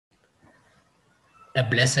A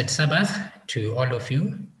blessed Sabbath to all of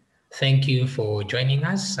you. Thank you for joining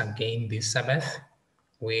us again this Sabbath,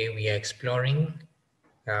 where we are exploring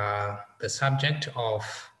the subject of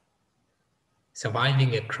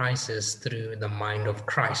surviving a crisis through the mind of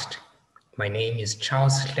Christ. My name is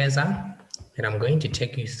Charles Hleza, and I'm going to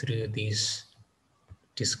take you through this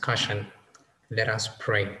discussion. Let us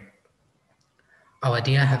pray. Our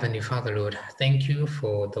dear Heavenly Father, Lord, thank you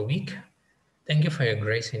for the week. Thank you for your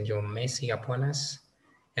grace and your mercy upon us,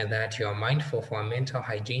 and that you are mindful of our mental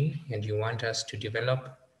hygiene and you want us to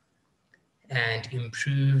develop and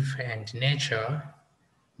improve and nurture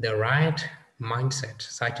the right mindset,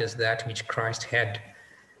 such as that which Christ had.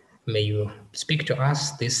 May you speak to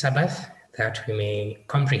us this Sabbath that we may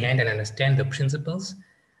comprehend and understand the principles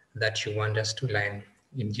that you want us to learn.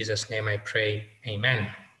 In Jesus' name I pray, amen.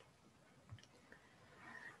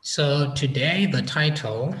 So today the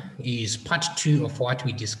title is part 2 of what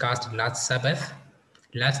we discussed last Sabbath,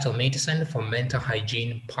 Lifestyle Medicine for Mental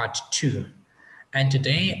Hygiene part 2. And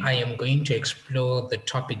today I am going to explore the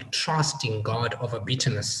topic trusting God over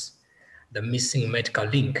bitterness, the missing medical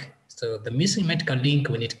link. So the missing medical link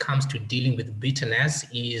when it comes to dealing with bitterness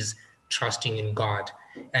is trusting in God.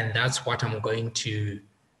 And that's what I'm going to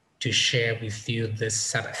share with you this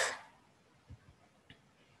Sabbath.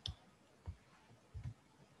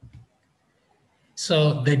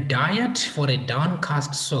 So the diet for a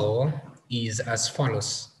downcast soul is as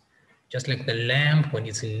follows. Just like the lamb when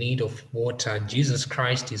it's in need of water, Jesus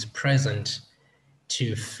Christ is present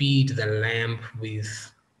to feed the lamb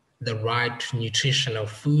with the right nutritional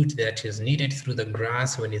food that is needed through the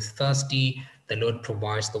grass. When it's thirsty, the Lord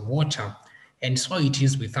provides the water. And so it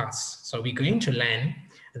is with us. So we're going to learn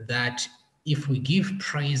that if we give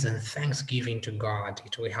praise and thanksgiving to God,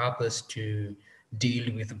 it will help us to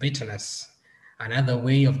deal with bitterness. Another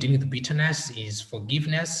way of dealing with bitterness is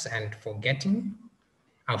forgiveness and forgetting,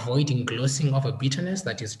 avoiding glossing over bitterness,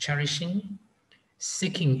 that is cherishing,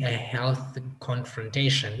 seeking a healthy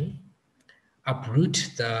confrontation, uproot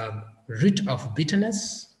the root of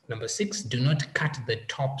bitterness. Number 6, do not cut the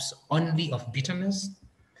tops only of bitterness.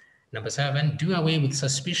 Number 7, do away with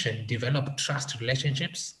suspicion, develop trust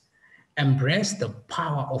relationships, embrace the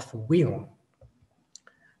power of will.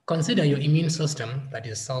 Consider your immune system, that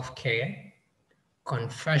is self-care.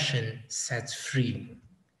 Confession sets free.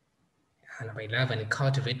 Number 11,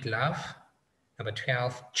 cultivate love. Number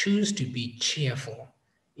 12, choose to be cheerful.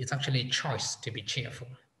 It's actually a choice to be cheerful.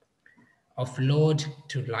 Offload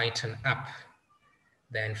to lighten up.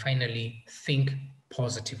 Then finally, think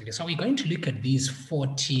positively. So we're going to look at these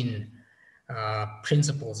 14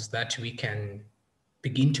 principles that we can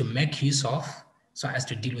begin to make use of so as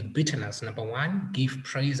to deal with bitterness. Number 1, give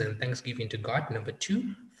praise and thanksgiving to God. Number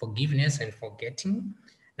 2, forgiveness and forgetting.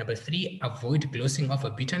 Number 3, avoid glossing over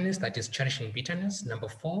bitterness, that is cherishing bitterness. Number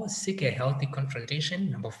 4, seek a healthy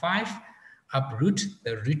confrontation. Number 5, uproot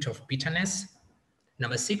the root of bitterness.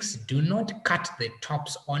 Number 6, do not cut the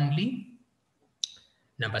tops only.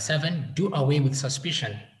 Number 7, do away with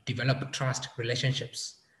suspicion, develop trust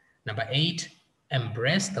relationships. Number 8,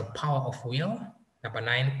 embrace the power of will. Number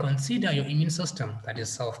 9, consider your immune system, that is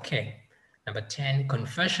self-care. Number 10,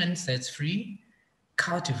 confession sets free,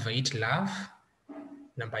 cultivate love.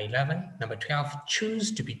 Number 11, number 12,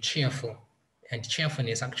 choose to be cheerful, and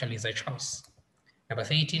cheerfulness actually is a choice. Number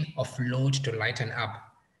 13, offload to lighten up.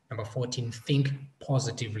 Number 14, think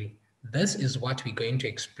positively. This is what we're going to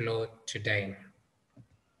explore today.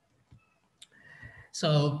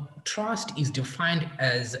 So trust is defined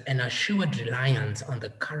as an assured reliance on the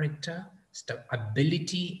character,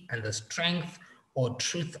 ability, and the strength or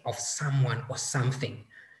truth of someone or something.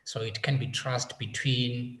 So it can be trust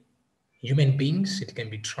between human beings, it can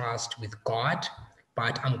be trust with God,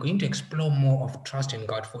 but I'm going to explore more of trust in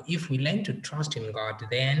God. For if we learn to trust in God,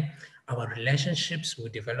 then our relationships will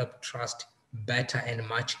develop trust better and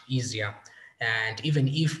much easier. And even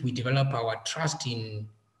if we develop our trust in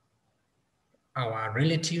our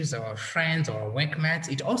relatives, our friends, our workmates,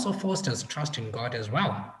 it also fosters trust in God as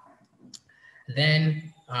well.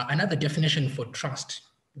 Then another definition for trust,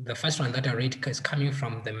 the first one that I read is coming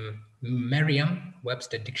from the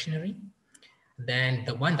Merriam-Webster dictionary. Then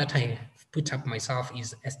the one that I put up myself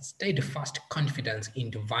is a steadfast confidence in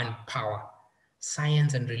divine power.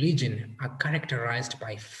 Science and religion are characterized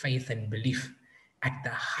by faith and belief. At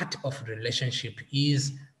the heart of relationship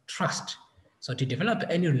is trust. So to develop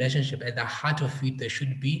any relationship, at the heart of it, there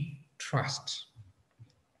should be trust.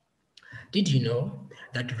 Did you know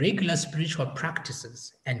that regular spiritual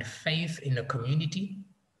practices and faith in a community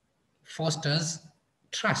fosters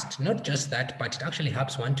trust? Not just that, but it actually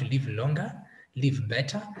helps one to live longer, live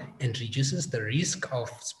better, and reduces the risk of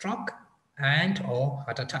stroke, and or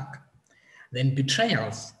heart attack. Then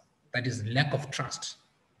betrayals, that is lack of trust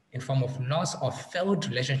in form of loss of failed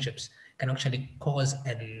relationships, can actually cause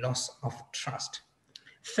a loss of trust.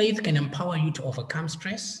 Faith can empower you to overcome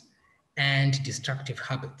stress and destructive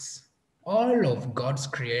habits. All of God's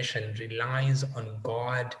creation relies on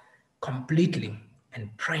God completely,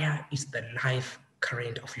 and prayer is the life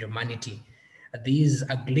current of humanity. These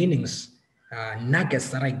are gleanings, nuggets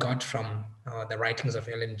that I got from the writings of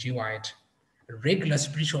Ellen G. White. Regular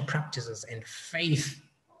spiritual practices and faith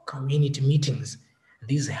community meetings.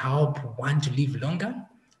 These help one to live longer,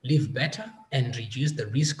 live better, and reduce the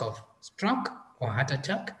risk of stroke or heart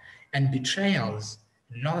attack and betrayals,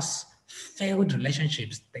 loss, failed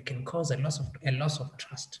relationships that can cause a loss of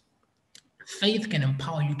trust. Faith can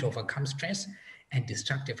empower you to overcome stress and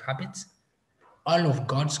destructive habits. All of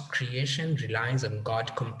God's creation relies on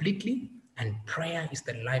God completely, and prayer is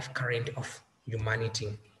the life current of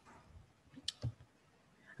humanity.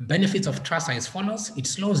 Benefits of trust are as follows. It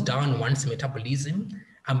slows down one's metabolism,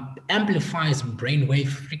 amplifies brainwave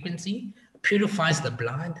frequency, purifies the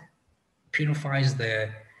blood, purifies the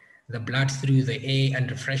blood through the air and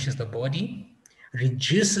refreshes the body,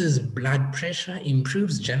 reduces blood pressure,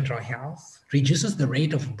 improves general health, reduces the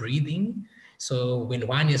rate of breathing. So when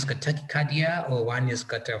one has got tachycardia or one has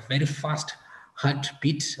got a very fast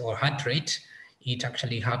heartbeat or heart rate, it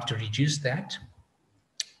actually helps to reduce that.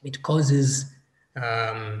 It causes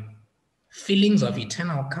feelings of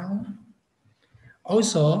eternal calm.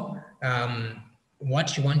 Also,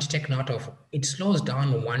 what you want to take note of, it slows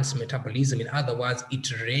down one's metabolism. In other words,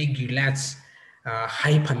 it regulates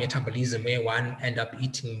hypermetabolism, where one end up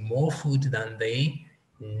eating more food than they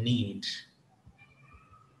need.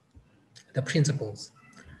 The principles.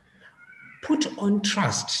 Put on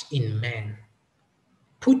trust in men.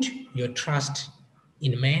 Put your trust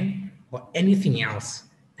in men or anything else,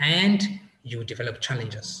 and you develop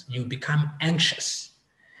challenges. You become anxious.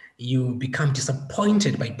 You become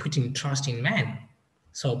disappointed by putting trust in man.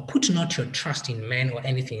 So put not your trust in man or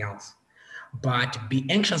anything else, but be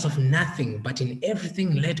anxious of nothing, but in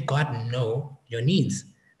everything let God know your needs.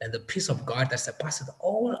 Then the peace of God that surpasses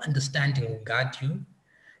all understanding will guard you.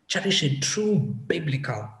 Cherish a true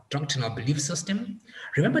biblical doctrinal belief system.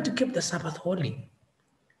 Remember to keep the Sabbath holy.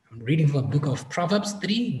 I'm reading from the book of Proverbs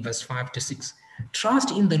 3, verse 5 to 6.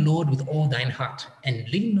 Trust in the Lord with all thine heart, and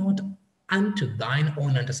lean not unto thine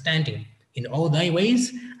own understanding. In all thy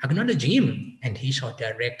ways acknowledge him, and he shall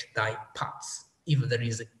direct thy paths. If there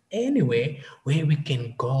is any way where we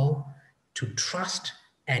can go to trust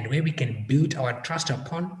and where we can build our trust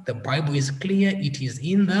upon, the Bible is clear, it is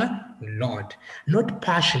in the Lord. Not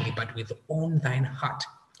partially, but with all thine heart.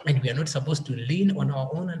 And we are not supposed to lean on our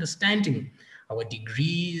own understanding. Our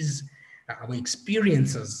degrees, our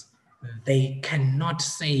experiences, they cannot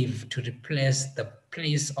save to replace the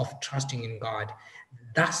place of trusting in God.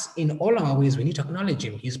 Thus, in all our ways, we need to acknowledge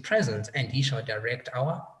him, his presence, and he shall direct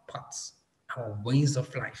our paths, our ways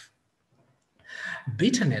of life.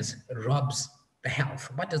 Bitterness robs the health.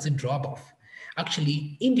 What does it rob of?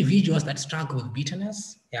 Actually, individuals that struggle with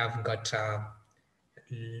bitterness have got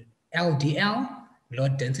LDL, low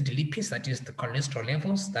density lipids, that is the cholesterol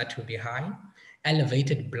levels, that will be high,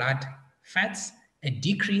 elevated blood fats, a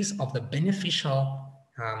decrease of the beneficial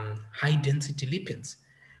high density lipids,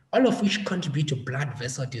 all of which contribute to blood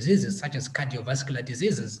vessel diseases such as cardiovascular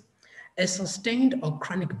diseases. A sustained or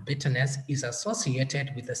chronic bitterness is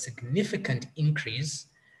associated with a significant increase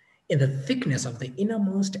in the thickness of the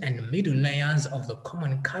innermost and middle layers of the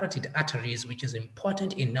common carotid arteries, which is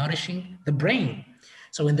important in nourishing the brain.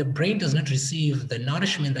 So when the brain does not receive the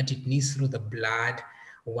nourishment that it needs through the blood,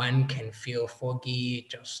 one can feel foggy,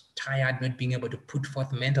 just tired, not being able to put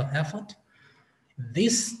forth mental effort.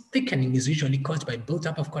 This thickening is usually caused by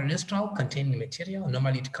buildup of cholesterol containing material.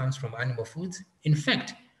 Normally it comes from animal foods. In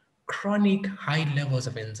fact, chronic high levels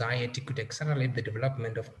of anxiety could accelerate the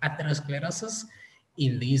development of atherosclerosis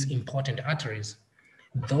in these important arteries.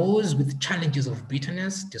 Those with challenges of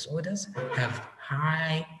bitterness disorders have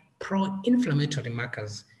high pro-inflammatory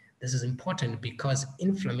markers. This is important because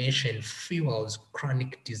inflammation fuels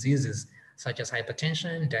chronic diseases such as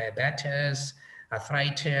hypertension, diabetes,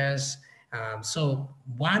 arthritis. So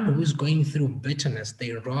one who's going through bitterness,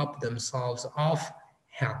 they rob themselves of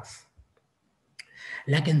health.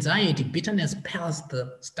 Like anxiety, bitterness pelts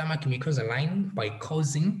the stomach mucosa lining by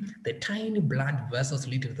causing the tiny blood vessels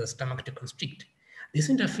leading to the stomach to constrict. This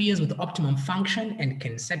interferes with optimum function and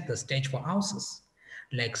can set the stage for ulcers.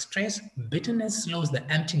 Like stress, bitterness slows the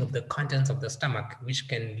emptying of the contents of the stomach, which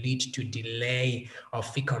can lead to delay of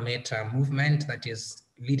fecal matter movement, that is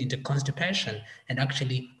leading to constipation. And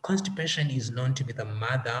actually, constipation is known to be the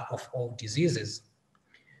mother of all diseases.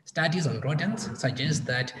 Studies on rodents suggest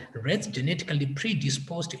that rats genetically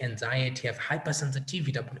predisposed to anxiety have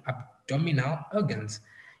hypersensitivity to abdominal organs,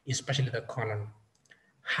 especially the colon.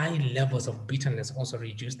 High levels of bitterness also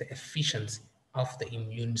reduce the efficiency of the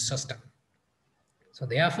immune system. So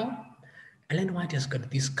therefore, Ellen White has got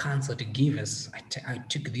this counsel to give us. I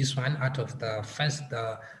took this one out of the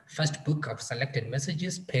first book of Selected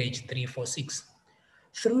Messages, page 346.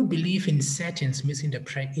 Through belief in Satan's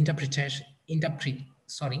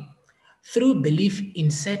through belief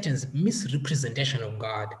in Satan's misrepresentation of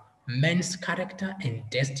God, man's character and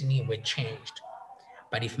destiny were changed.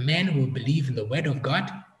 But if men will believe in the word of God,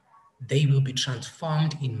 they will be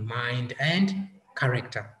transformed in mind and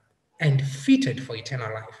character and fitted for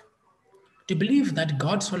eternal life. To believe that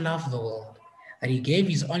God so loved the world, that he gave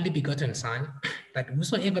his only begotten Son, that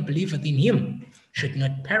whosoever believeth in him should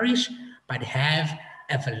not perish, but have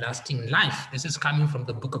everlasting life. This is coming from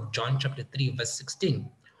the book of John chapter 3, verse 16.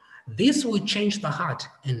 This will change the heart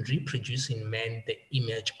and reproduce in man the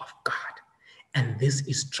image of God. And this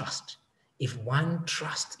is trust. If one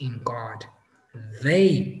trusts in God,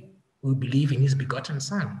 they will believe in his begotten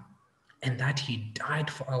Son and that he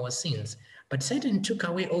died for our sins. But Satan took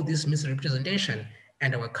away all this misrepresentation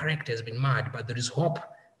and our character has been marred, but there is hope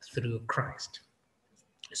through Christ.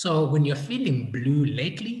 So when you're feeling blue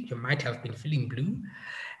lately, you might have been feeling blue,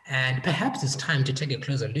 and perhaps it's time to take a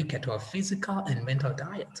closer look at our physical and mental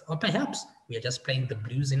diet, or perhaps we are just playing the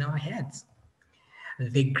blues in our heads.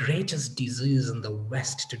 The greatest disease in the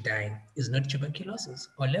West today is not tuberculosis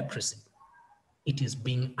or leprosy. It is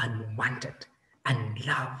being unwanted,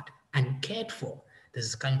 unloved, uncared for. This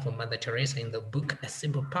is coming from Mother Teresa in the book A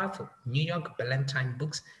Simple Path, New York, Ballantine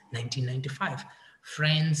Books, 1995.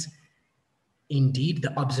 Friends, indeed,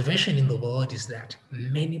 the observation in the world is that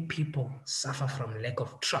many people suffer from lack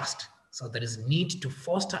of trust. So there is need to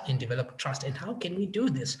foster and develop trust. And how can we do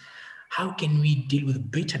this? How can we deal with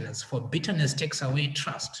bitterness? For bitterness takes away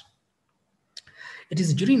trust. It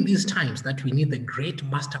is during these times that we need the great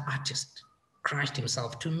master artist, Christ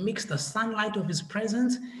himself, to mix the sunlight of his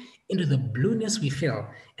presence into the blueness we feel,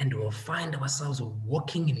 and we'll find ourselves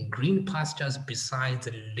walking in green pastures beside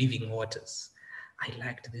the living waters. I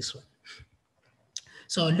liked this one.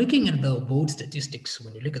 So looking at the world statistics,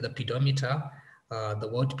 when you look at the pedometer, the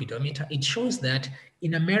world pedometer, it shows that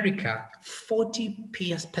in America,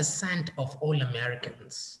 40% of all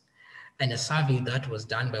Americans, and a survey that was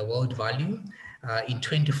done by World Value in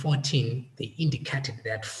 2014, they indicated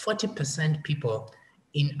that 40% people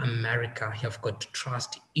in America have got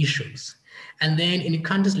trust issues. And then in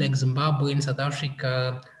countries like Zimbabwe and South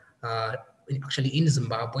Africa, actually in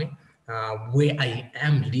Zimbabwe, where I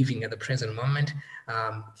am living at the present moment,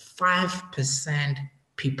 5%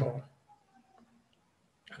 people,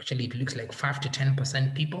 actually it looks like 5 to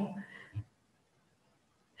 10% people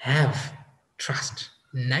have trust.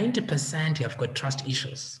 90% have got trust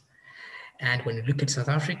issues. And when you look at South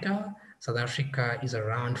Africa is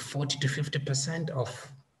around 40 to 50%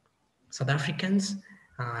 of South Africans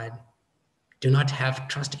do not have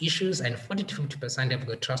trust issues, and 40 to 50% have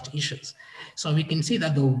got trust issues. So we can see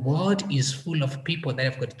that the world is full of people that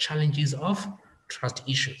have got challenges of trust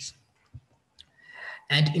issues.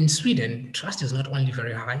 And in Sweden, trust is not only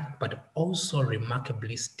very high, but also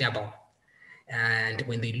remarkably stable. And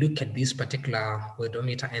when they look at this particular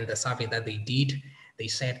worldometer and the survey that they did, they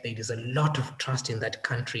said there is a lot of trust in that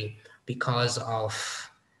country because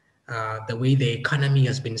of the way the economy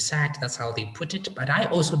has been set. That's how they put it. But I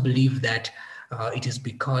also believe that it is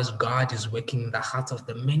because God is working in the hearts of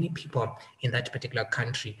the many people in that particular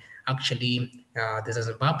country. Actually, there's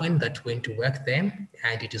a Zimbabwean that went to work there,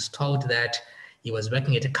 and it is told that he was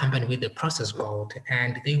working at a company with the processed gold,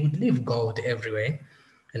 and they would leave gold everywhere.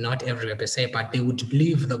 And not everywhere per se, but they would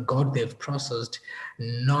leave the gold they've processed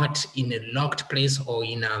not in a locked place or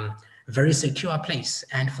in a very secure place.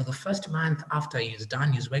 And for the first month after he's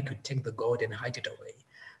done his work, he'd take the gold and hide it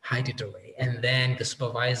away. And then the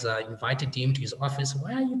supervisor invited him to his office.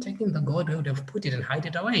 Why are you taking the gold? I would have put it and hide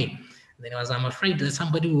it away. And then he was, I'm afraid that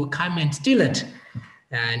somebody will come and steal it.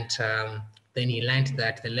 And then he learned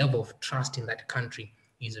that the level of trust in that country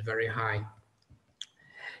is very high.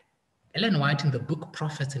 Ellen White in the book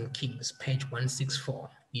Prophets and Kings, page 164,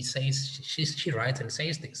 she writes and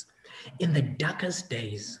says this: in the darkest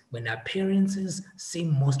days, when appearances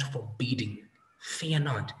seem most forbidding, fear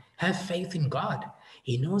not, have faith in God.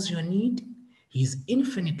 He knows your need. His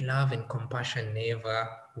infinite love and compassion never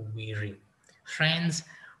weary. Friends,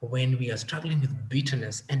 when we are struggling with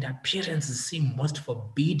bitterness and appearances seem most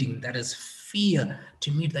forbidding, that is fear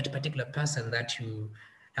to meet that particular person that you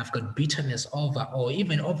have got bitterness over, or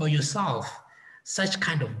even over yourself, such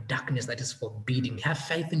kind of darkness that is forbidding, have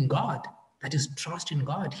faith in God. That is trust in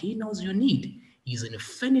God. He knows your need. His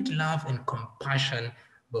infinite love and compassion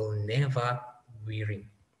will never weary.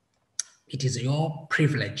 It is your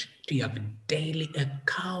privilege to have daily a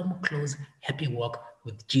calm, close, happy walk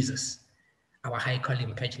with Jesus. Our high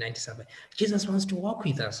calling, page 97. Jesus wants to walk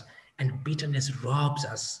with us, and bitterness robs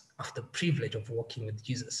us of the privilege of walking with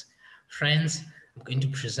Jesus. Friends, I'm going to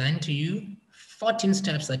present to you 14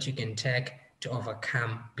 steps that you can take to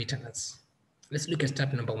overcome bitterness. Let's look at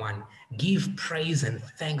step number 1. Give praise and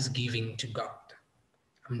thanksgiving to God.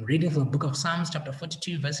 I'm reading from the book of Psalms, chapter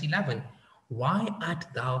 42, verse 11. Why art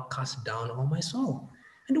thou cast down, O my soul?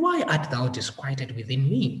 And why art thou disquieted within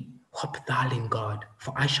me? Hope thou in God,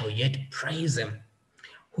 for I shall yet praise him,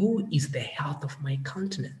 who is the health of my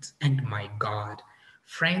countenance and my God.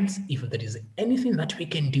 Friends, if there is anything that we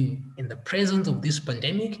can do in the presence of this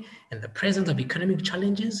pandemic, in the presence of economic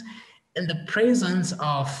challenges, in the presence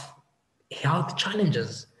of health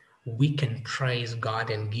challenges, we can praise God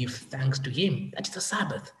and give thanks to him. That is the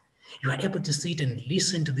Sabbath. You are able to sit and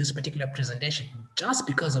listen to this particular presentation. Just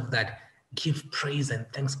because of that, give praise and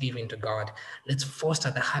thanksgiving to God. Let's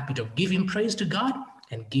foster the habit of giving praise to God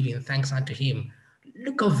and giving thanks unto him.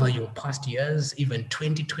 Look over your past years, even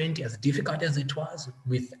 2020, as difficult as it was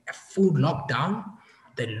with a full lockdown.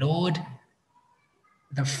 The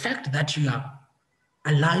fact that you are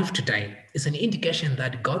alive today is an indication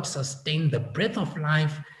that God sustained the breath of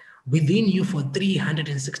life within you for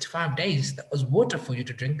 365 days. There was water for you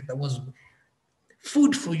to drink, there was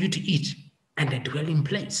food for you to eat, and a dwelling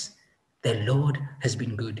place. The Lord has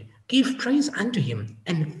been good. Give praise unto him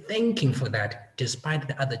and thank him for that, despite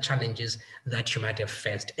the other challenges that you might have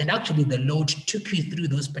faced. And actually, the Lord took you through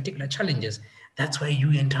those particular challenges. That's why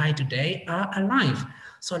you and I today are alive.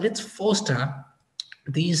 So let's foster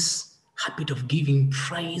this habit of giving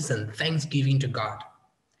praise and thanksgiving to God.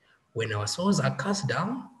 When our souls are cast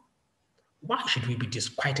down, why should we be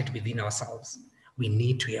disquieted within ourselves? We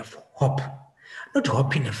need to have hope. Not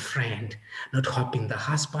hope in a friend, not hope in the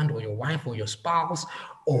husband or your wife or your spouse,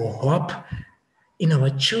 or hope in our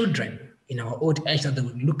children, in our old age that they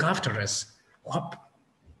will look after us. Hope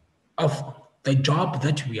of the job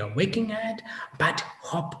that we are working at, but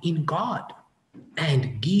hope in God.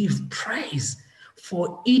 And give praise,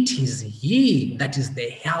 for it is he that is the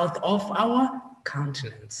health of our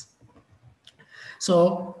countenance.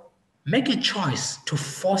 So make a choice to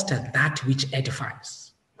foster that which edifies.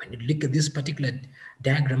 When you look at this particular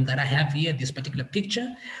diagram that I have here, this particular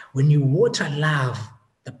picture, when you water love,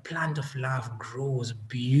 the plant of love grows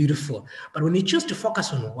beautiful. But when you choose to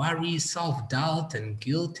focus on worry, self-doubt, and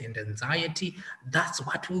guilt and anxiety, that's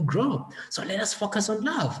what will grow. So let us focus on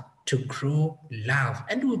love to grow love,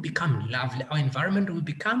 and it will become lovely. Our environment will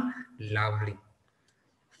become lovely.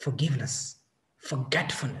 Forgiveness,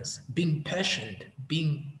 forgetfulness, being patient,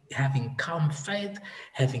 having calm faith,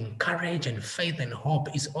 having courage and faith and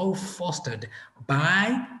hope is all fostered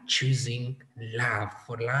by choosing love.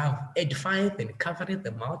 For love edifieth and covereth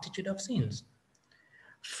the multitude of sins.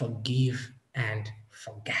 Forgive and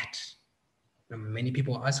forget. Now, many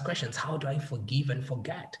people ask questions, how do I forgive and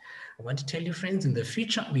forget? I want to tell you, friends, in the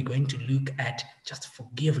future, we're going to look at just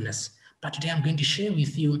forgiveness. But today I'm going to share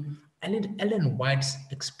with you Ellen White's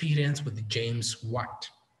experience with James White.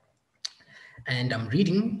 And I'm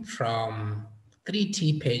reading from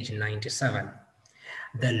 3T, page 97.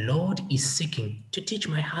 The Lord is seeking to teach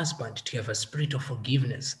my husband to have a spirit of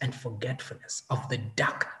forgiveness and forgetfulness of the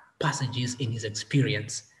dark passages in his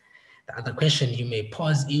experience. The other question you may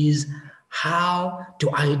pose is, how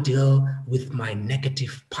do I deal with my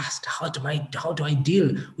negative past? How do I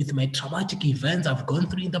deal with my traumatic events I've gone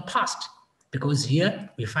through in the past? Because here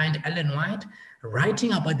we find Ellen White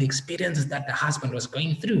writing about the experiences that the husband was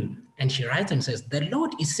going through. And she writes and says, the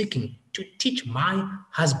Lord is seeking to teach my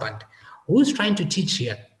husband. Who's trying to teach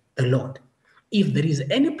here? The Lord. If there is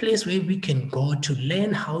any place where we can go to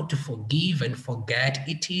learn how to forgive and forget,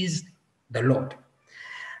 it is the Lord.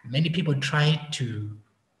 Many people try to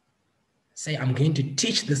say, I'm going to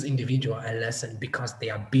teach this individual a lesson because they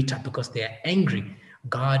are bitter, because they are angry.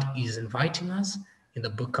 God is inviting us in the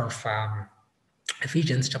book of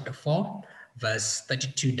Ephesians chapter 4, verse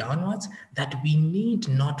 32 downwards, that we need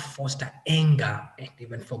not foster anger and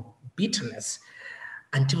even for bitterness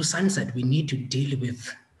until sunset. We need to deal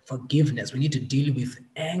with forgiveness. We need to deal with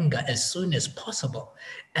anger as soon as possible.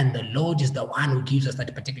 And the Lord is the one who gives us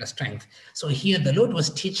that particular strength. So here the Lord was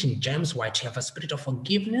teaching James White to have a spirit of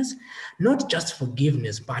forgiveness, not just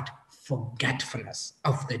forgiveness, but forgetfulness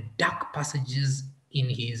of the dark passages in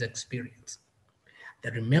his experience.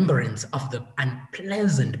 The remembrance of the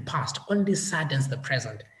unpleasant past only saddens the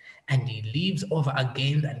present, and he lives over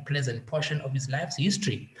again the unpleasant portion of his life's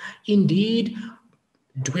history. Indeed,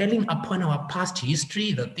 dwelling upon our past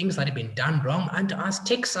history, the things that have been done wrong unto us,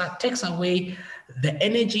 takes away the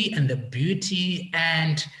energy and the beauty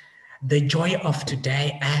and the joy of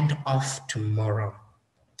today and of tomorrow.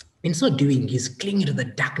 In so doing, he's clinging to the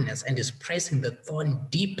darkness and is pressing the thorn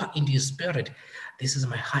deeper into his spirit. This is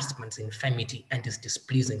my husband's infirmity and is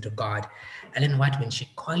displeasing to God. Ellen White, when she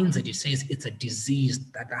coins it, it says it's a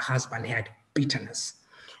disease that the husband had, bitterness.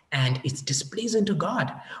 And it's displeasing to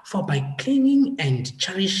God. For by clinging and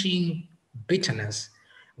cherishing bitterness,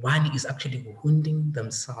 one is actually wounding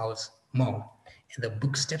themselves more. In the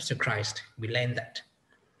book Steps to Christ, we learn that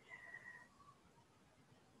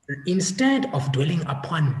instead of dwelling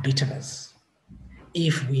upon bitterness,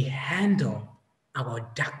 if we handle our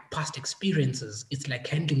dark past experiences, it's like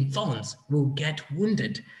handling thorns. We'll get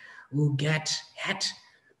wounded, we'll get hurt.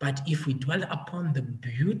 But if we dwell upon the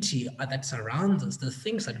beauty that surrounds us, the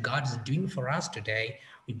things that God is doing for us today,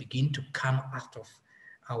 we begin to come out of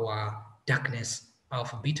our darkness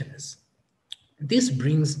of bitterness. This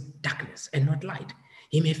brings darkness and not light.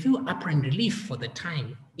 He may feel apparent relief for the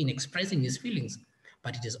time in expressing his feelings,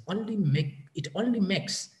 but it only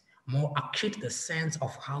makes more acute the sense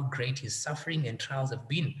of how great his suffering and trials have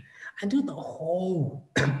been, until the whole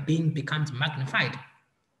being becomes magnified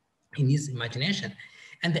in his imagination.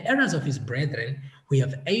 And the errors of his brethren, who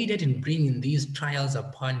have aided in bringing these trials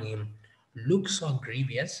upon him, look so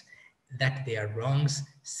grievous that their wrongs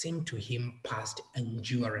seem to him past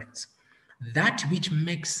endurance. That which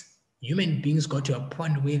makes human beings go to a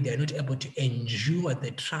point where they're not able to endure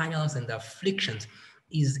the trials and the afflictions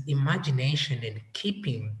is imagination and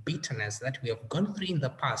keeping bitterness that we have gone through in the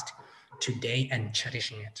past today and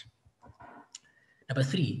cherishing it. Number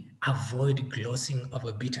 3, avoid glossing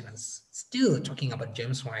over bitterness. Still talking about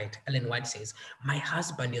James White, Ellen White says, my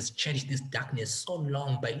husband has cherished this darkness so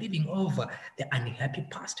long by living over the unhappy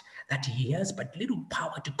past that he has but little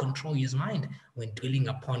power to control his mind when dwelling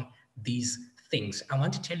upon these things. I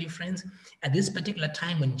want to tell you, friends, at this particular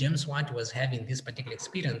time when James White was having these particular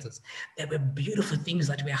experiences, there were beautiful things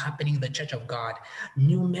that were happening in the Church of God.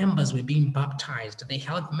 New members were being baptized. The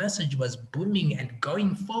health message was booming and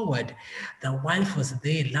going forward. The wife was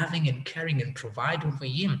there loving and caring and providing for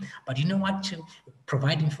him. But you know what?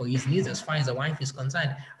 Providing for his needs as far as the wife is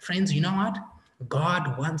concerned. Friends, you know what?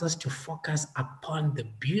 God wants us to focus upon the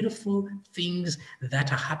beautiful things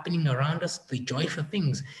that are happening around us, the joyful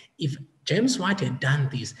things. If James White had done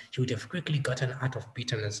this, he would have quickly gotten out of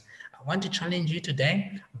bitterness. I want to challenge you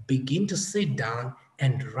today, begin to sit down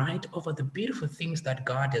and write over the beautiful things that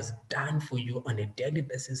God has done for you on a daily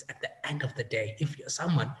basis at the end of the day. If you're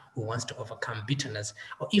someone who wants to overcome bitterness,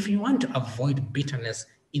 or if you want to avoid bitterness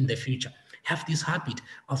in the future, have this habit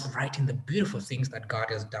of writing the beautiful things that God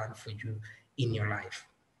has done for you in your life.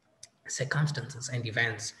 Circumstances and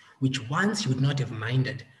events which once you would not have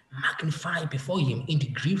minded magnify before him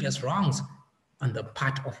into grievous wrongs on the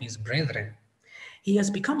part of his brethren. He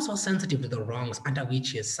has become so sensitive to the wrongs under which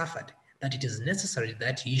he has suffered that it is necessary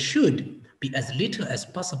that he should be as little as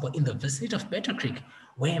possible in the vicinity of Better Creek,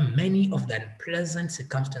 where many of the unpleasant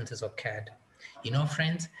circumstances occurred. You know,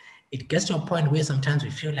 friends, it gets to a point where sometimes we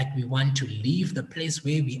feel like we want to leave the place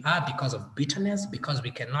where we are because of bitterness, because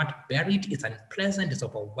we cannot bear it. It's unpleasant, it's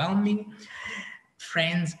overwhelming.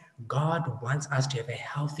 Friends, God wants us to have a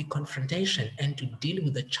healthy confrontation and to deal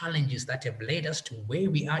with the challenges that have led us to where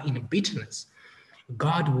we are in bitterness.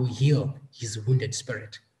 God will heal his wounded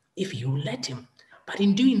spirit if you let him. But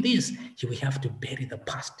in doing this, you will have to bury the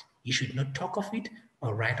past. You should not talk of it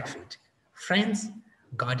or write of it. Friends,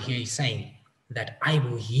 God here is saying that I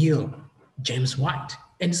will heal James White.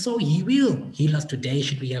 And so he will heal us today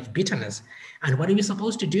should we have bitterness. And what are we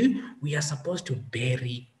supposed to do? We are supposed to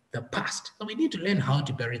bury the past. So we need to learn how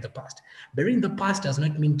to bury the past. Burying the past does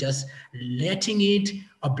not mean just letting it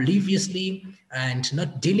obliviously and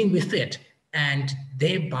not dealing with it. And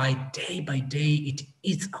day by day, it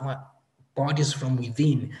eats our bodies from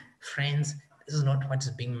within. Friends, this is not what is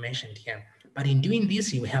being mentioned here. But in doing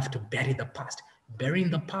this, you have to bury the past. Burying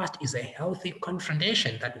the past is a healthy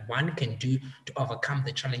confrontation that one can do to overcome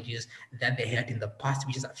the challenges that they had in the past,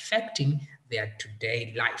 which is affecting their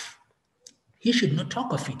today life. He should not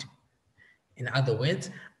talk of it. In other words,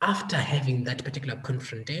 after having that particular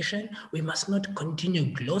confrontation, we must not continue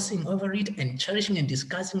glossing over it and cherishing and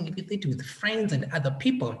discussing it with friends and other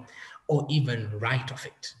people, or even write of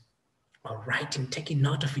it, or writing, taking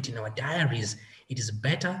note of it in our diaries. It is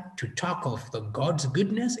better to talk of the God's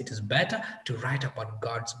goodness. It is better to write about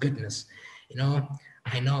God's goodness.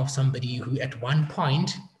 I know of somebody who at one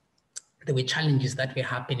point, there were challenges that were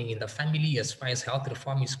happening in the family as far as health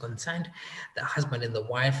reform is concerned. The husband and the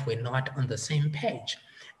wife were not on the same page.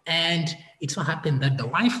 And it so happened that the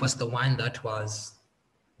wife was the one that was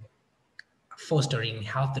fostering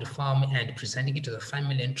health reform and presenting it to the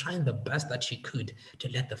family and trying the best that she could to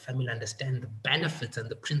let the family understand the benefits and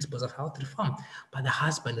the principles of health reform. But the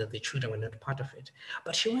husband and the children were not part of it.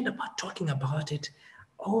 But she went about talking about it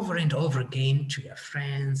over and over again to her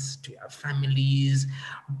friends, to her families,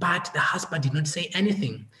 but the husband did not say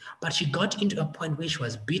anything. But she got into a point where she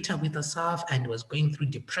was bitter with herself and was going through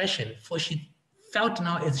depression, for she felt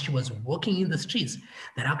now as she was walking in the streets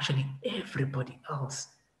that actually everybody else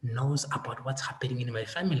knows about what's happening in my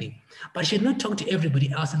family. But she did not talk to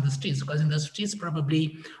everybody else in the streets, because in the streets,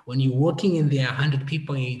 probably when you're walking in there, 100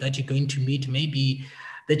 people that you're going to meet, maybe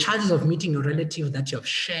the chances of meeting a relative that you have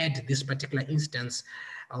shared this particular instance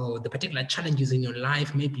or the particular challenges in your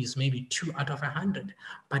life maybe 2 out of 100.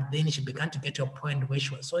 But then she began to get to a point where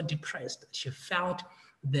she was so depressed. She felt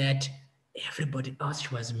that everybody else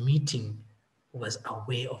she was meeting was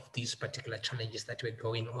aware of these particular challenges that were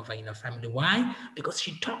going over in her family. Why? Because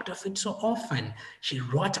she talked of it so often. She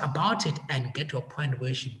wrote about it and get to a point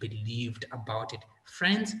where she believed about it.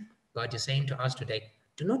 Friends, God is saying to us today,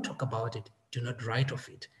 do not talk about it. Do not write of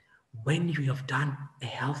it. When you have done a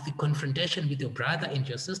healthy confrontation with your brother and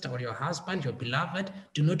your sister or your husband, your beloved,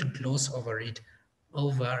 do not gloss over it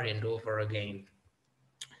over and over again.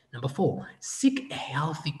 Number 4, seek a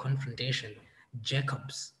healthy confrontation.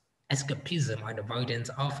 Jacob's escapism and avoidance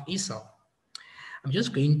of Esau. I'm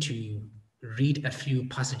just going to read a few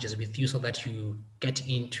passages with you so that you get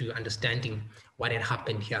into understanding what had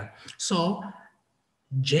happened here. So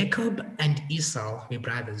Jacob and Esau were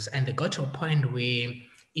brothers, and they got to a point where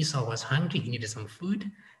Esau was hungry, he needed some food,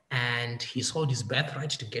 and he sold his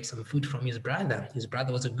birthright to get some food from his brother. His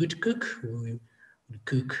brother was a good cook who would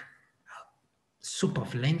cook soup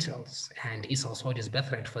of lentils, and Esau sold his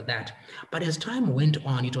birthright for that. But as time went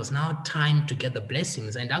on, it was now time to get the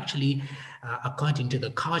blessings. And actually, according to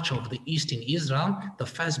the culture of the East in Israel, the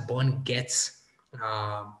firstborn gets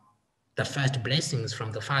the first blessings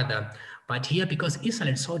from the father. But here, because Esau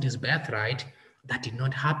had sold his birthright, that did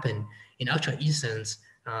not happen. In actual essence,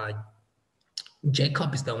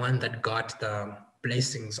 Jacob is the one that got the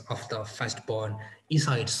blessings of the firstborn.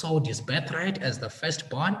 Esau had sold his birthright as the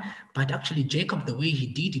firstborn, but actually Jacob, the way he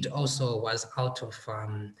did it also was out of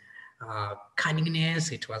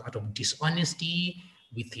cunningness, it was out of dishonesty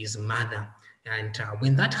with his mother. And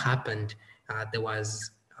when that happened, there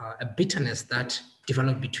was a bitterness that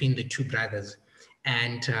developed between the two brothers.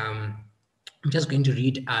 And I'm just going to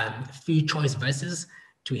read a few choice verses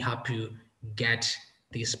to help you get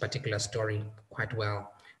this particular story quite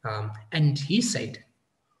well. And he said,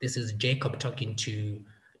 this is Jacob talking to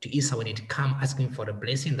Esau when it came asking for a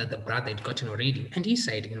blessing that the brother had gotten already. And he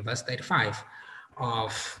said in verse 35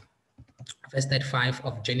 of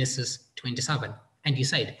Genesis 27, and he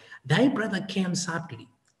said, thy brother came sadly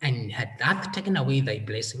and had that taken away thy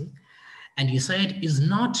blessing. And he said, is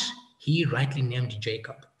not he rightly named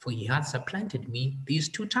Jacob? For he hath supplanted me these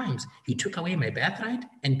 2 times. He took away my birthright,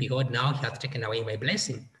 and behold, now he hath taken away my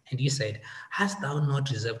blessing. And he said, hast thou not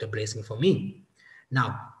reserved a blessing for me?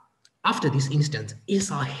 Now, after this instance,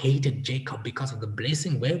 Esau hated Jacob because of the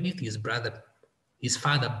blessing wherewith his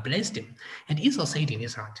father blessed him. And Esau said in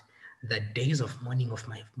his heart, the days of mourning of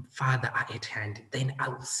my father are at hand. Then I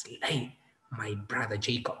will slay my brother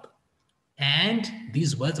Jacob. And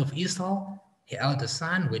these words of Esau, her elder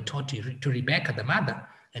son, were taught to Rebekah, the mother.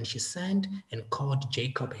 And she sent and called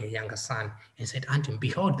Jacob, her younger son, and said unto him,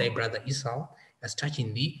 behold, thy brother Esau, as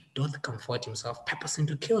touching thee, doth comfort himself, purposing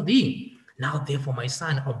to kill thee. Now therefore, my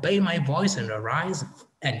son, obey my voice and arise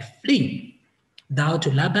and flee, thou to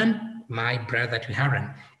Laban, my brother, to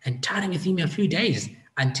Haran, and tarry with him a few days,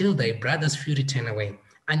 until thy brother's fury turn away,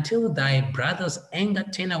 until thy brother's anger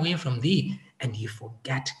turn away from thee, and he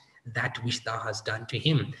forget that which thou hast done to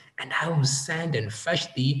him. And I will send and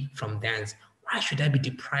fetch thee from thence. Why should I be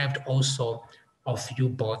deprived also of you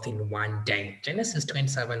both in one day? Genesis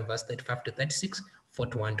 27, verse 35 to 36,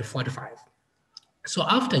 41 to 45. So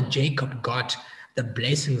after Jacob got the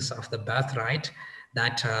blessings of the birthright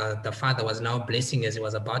that the father was now blessing as he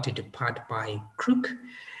was about to depart by crook,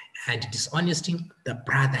 and dishonesty, the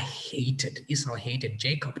brother hated, Esau hated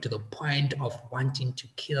Jacob to the point of wanting to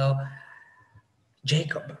kill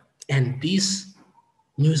Jacob. And this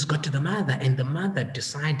news got to the mother, and the mother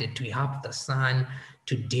decided to help the son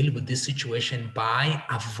to deal with this situation by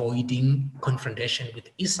avoiding confrontation with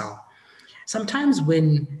Esau. Sometimes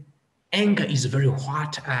when anger is very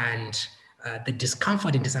hot and the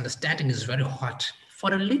discomfort and misunderstanding is very hot,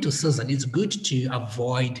 for a little season, it's good to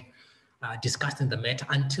avoid discussing the matter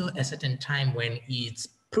until a certain time when it's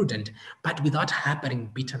prudent, but without harboring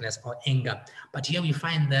bitterness or anger. But here we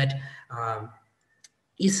find that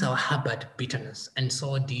Esau harbored bitterness, and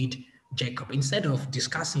so did Jacob. Instead of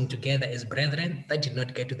discussing together as brethren, that did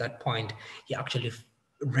not get to that point. He actually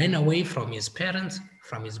ran away from his parents,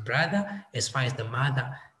 from his brother, as far as the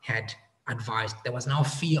mother had advised. There was now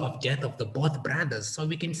fear of death of the both brothers. So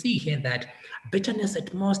we can see here that bitterness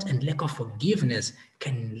at most and lack of forgiveness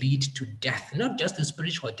can lead to death, not just the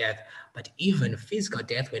spiritual death, but even physical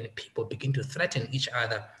death when people begin to threaten each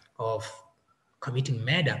other of committing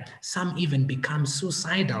murder. Some even become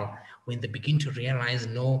suicidal when they begin to realize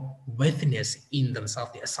no worthiness in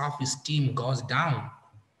themselves. Their self-esteem goes down.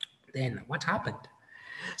 Then what happened?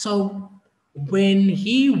 So when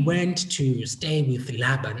he went to stay with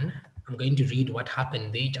Laban, I'm going to read what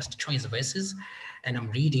happened there, just choice verses, and I'm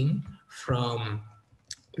reading from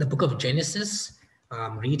the book of Genesis,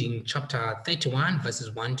 reading chapter 31,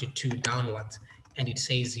 verses 1 to 2 downwards. And it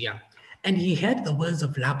says here, and he heard the words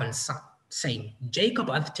of Laban's son, saying, Jacob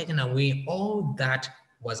hath taken away all that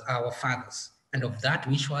was our father's, and of that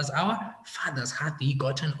which was our father's hath he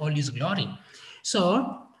gotten all his glory.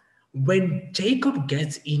 So when Jacob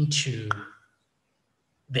gets into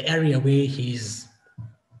the area where his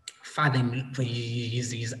father,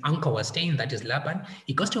 his uncle was staying, that is Laban,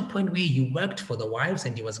 he got to a point where he worked for the wives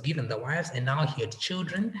and he was given the wives, and now he had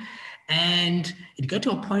children. And it got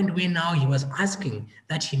to a point where now he was asking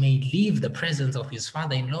that he may leave the presence of his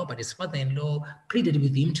father-in-law, but his father-in-law pleaded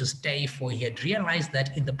with him to stay, for he had realized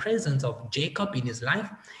that in the presence of Jacob in his life,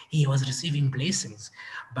 he was receiving blessings.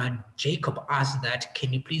 But Jacob asked that,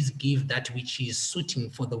 can you please give that which is suiting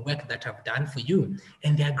for the work that I've done for you?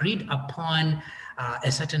 And they agreed upon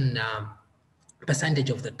a certain percentage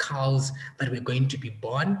of the cows that were going to be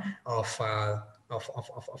born of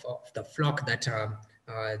the flock that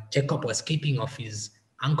Jacob was keeping of his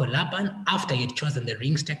uncle Laban after he had chosen the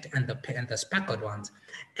ring-stepped and the speckled ones.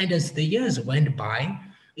 And as the years went by,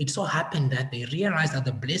 it so happened that they realized that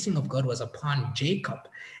the blessing of God was upon Jacob,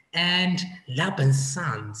 and Laban's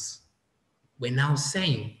sons were now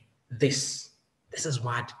saying, this is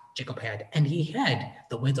what Jacob had. And he heard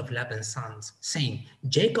the words of Laban's sons saying,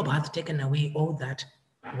 Jacob hath taken away all that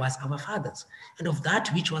was our father's, and of that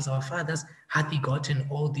which was our father's hath he gotten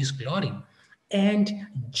all this glory. And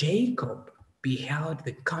Jacob beheld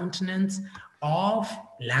the countenance of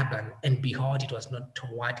Laban, and behold, it was not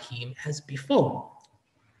toward him as before.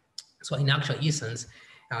 So in actual essence,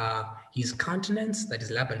 his countenance, that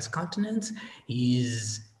is Laban's countenance,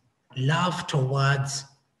 his love towards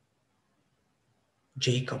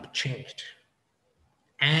Jacob changed.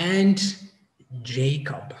 And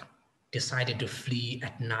Jacob decided to flee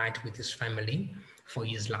at night with his family for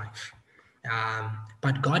his life.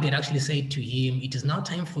 But God had actually said to him, it is now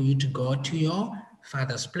time for you to go to your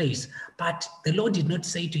father's place. But the Lord did not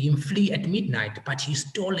say to him, flee at midnight, but he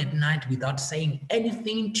stole at night without saying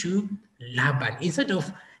anything to Laban. Instead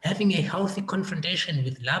of having a healthy confrontation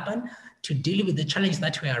with Laban to deal with the challenges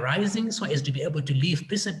that were arising so as to be able to live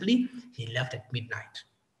peaceably, he left at midnight.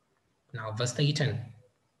 Now, verse 13.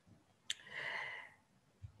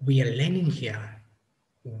 We are learning here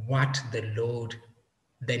what the Lord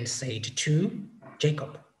then said to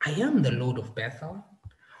Jacob. I am the Lord of Bethel,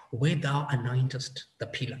 where thou anointest the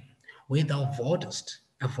pillar, where thou vowedest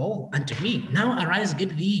a vow unto me. Now arise,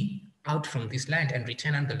 get thee out from this land, and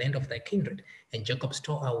return unto the land of thy kindred. And Jacob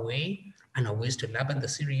stole away unawares to Laban the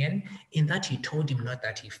Syrian, in that he told him not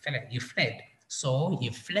that he fled. So he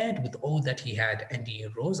fled with all that he had, and he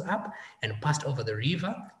rose up and passed over the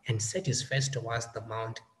river and set his face towards the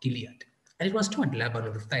Mount Gilead. And it was toward Laban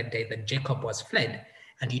on the third day that Jacob was fled,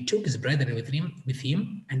 and he took his brethren with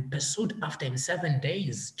him and pursued after him 7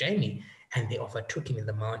 days' journey, and they overtook him in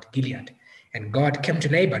the Mount Gilead. And God came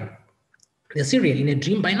to Laban the Syrian in a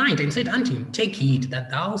dream by night, and said unto him, take heed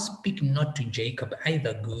that thou speak not to Jacob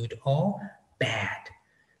either good or bad.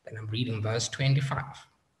 Then I'm reading verse 25.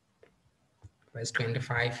 Verse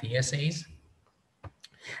 25 here says,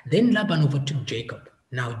 then Laban overtook Jacob.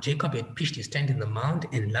 Now Jacob had pitched his tent in the mount,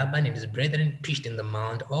 and Laban and his brethren pitched in the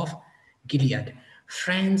mount of Gilead.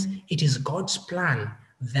 Friends, it is God's plan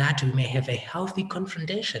that we may have a healthy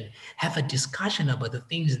confrontation, have a discussion about the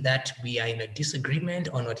things that we are in a disagreement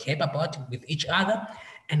or not happy about with each other,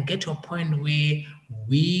 and get to a point where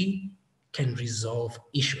we can resolve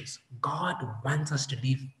issues. God wants us to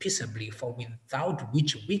live peaceably, for without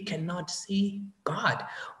which we cannot see God.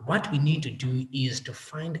 What we need to do is to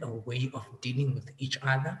find a way of dealing with each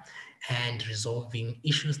other and resolving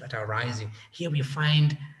issues that are arising. Here we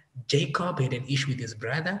find Jacob had an issue with his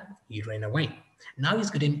brother, he ran away. Now he's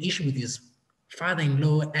got an issue with his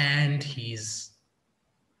father-in-law and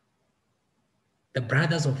the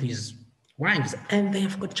brothers of his wives, and they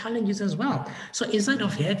have got challenges as well. So instead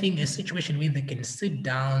of having a situation where they can sit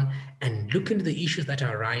down and look into the issues that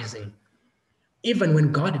are arising, even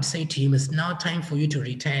when God had said to him, it's now time for you to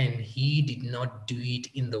return, he did not do it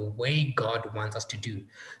in the way God wants us to do.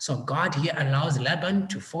 So God here allows Laban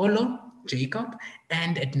to follow Jacob,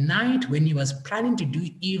 and at night when he was planning to do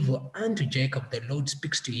evil unto Jacob, the Lord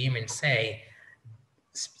speaks to him and say,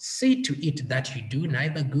 see to it that you do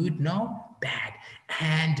neither good nor bad.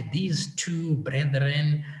 And these two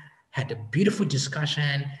brethren had a beautiful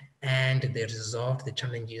discussion and they resolved the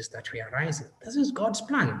challenges that were arising. This is God's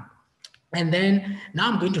plan. And then now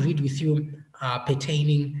I'm going to read with you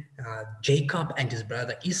pertaining Jacob and his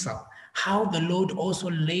brother Esau, how the Lord also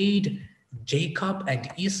laid Jacob and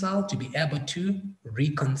Esau to be able to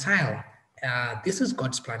reconcile. This is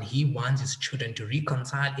God's plan. He wants his children to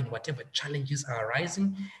reconcile in whatever challenges are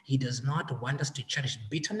arising. He does not want us to cherish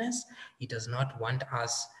bitterness. He does not want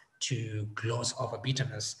us to gloss over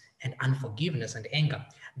bitterness and unforgiveness and anger.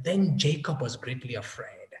 Then Jacob was greatly afraid.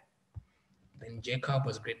 Then Jacob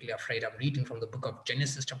was greatly afraid. I'm reading from the book of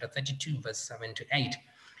Genesis chapter 32, verse 7 to 8.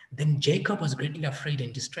 Then Jacob was greatly afraid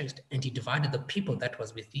and distressed, and he divided the people that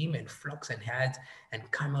was with him and flocks and herds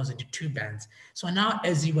and camels into two bands. So now,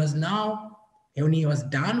 when he was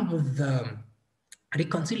done with the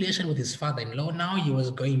reconciliation with his father-in-law, now he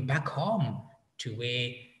was going back home to where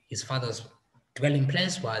his father's dwelling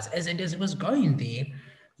place was. And as he was going there,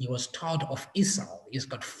 he was told of Esau. He's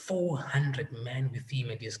got 400 men with him,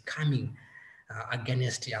 and he's coming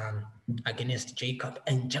against Jacob,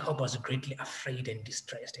 and Jacob was greatly afraid and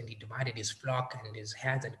distressed, and he divided his flock and his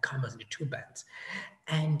herds and camels into two bands,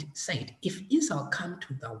 and said, if Esau come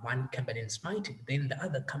to the one company and smite it, then the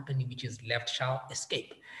other company which is left shall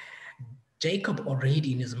escape. Jacob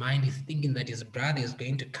already in his mind is thinking that his brother is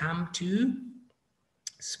going to come to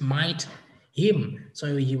smite him.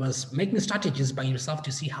 So he was making strategies by himself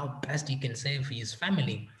to see how best he can save his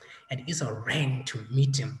family. And Esau ran to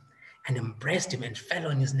meet him and embraced him and fell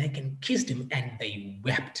on his neck and kissed him, and they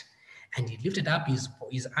wept. And he lifted up his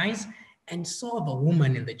eyes and saw the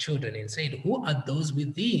woman and the children and said, who are those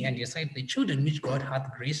with thee? And he said, the children which God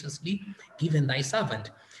hath graciously given thy servant.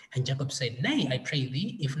 And Jacob said, nay, I pray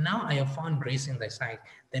thee, if now I have found grace in thy sight,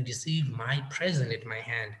 then receive my present at my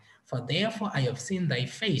hand. For therefore I have seen thy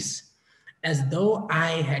face, as though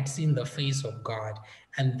I had seen the face of God,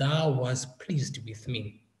 and thou wast pleased with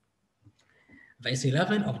me. Verse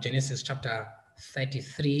 11 of Genesis chapter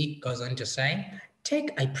 33 goes on to say,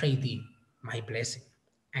 take, I pray thee, my blessing,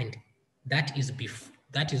 and that is brought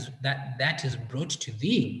to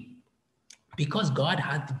thee, because God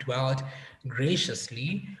hath dwelt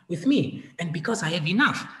graciously with me, and because I have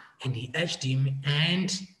enough. And he urged him,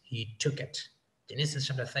 and he took it. Genesis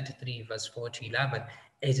chapter 33, verse 4 to 11.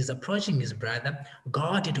 As he's approaching his brother,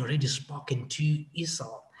 God had already spoken to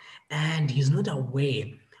Esau, and he's not aware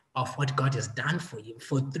of what God has done for him.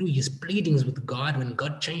 For through his pleadings with God, when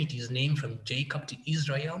God changed his name from Jacob to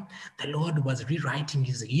Israel, the Lord was rewriting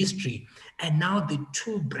his history. And now the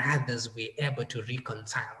two brothers were able to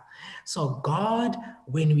reconcile. So God,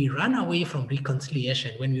 when we run away from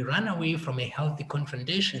reconciliation, when we run away from a healthy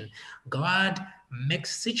confrontation, God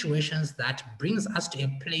makes situations that brings us to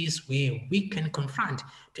a place where we can confront,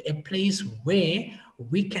 to a place where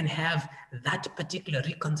we can have that particular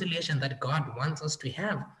reconciliation that God wants us to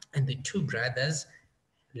have. And the two brothers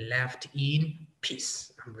left in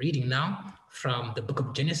peace. I'm reading now from the book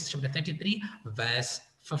of Genesis chapter 33, verse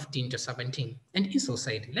 15 to 17. And Esau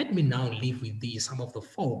said, let me now live with thee some of the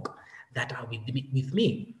folk that are with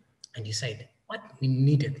me. And he said, what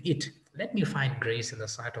needeth it? Let me find grace in the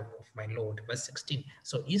sight of my Lord. Verse 16.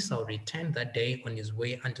 So Esau returned that day on his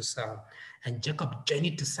way unto Seir, and Jacob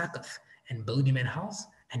journeyed to Succoth and built him a house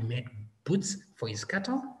and made booths for his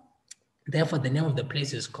cattle. Therefore, the name of the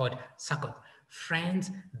place is called Succoth.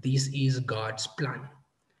 Friends, this is God's plan.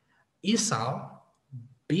 Esau,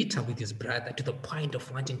 bitter with his brother to the point of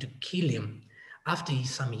wanting to kill him, After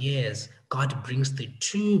some years, God brings the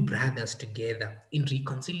two brothers together in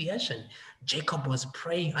reconciliation. Jacob was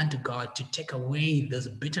praying unto God to take away this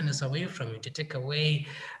bitterness away from him, to take away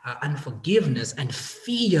unforgiveness and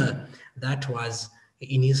fear that was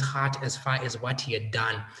in his heart as far as what he had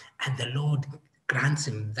done. And the Lord grants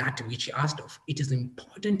him that which he asked of. It is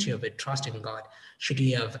important to have a trust in God. Should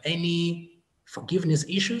you have any forgiveness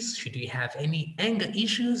issues, should you have any anger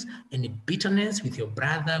issues, any bitterness with your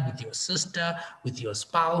brother, with your sister, with your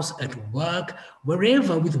spouse, at work,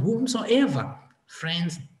 wherever, with whomsoever,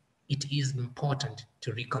 friends, it is important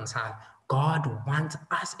to reconcile. God wants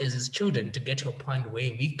us as his children to get to a point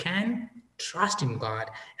where we can trust in God,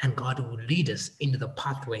 and God will lead us into the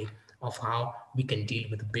pathway of how we can deal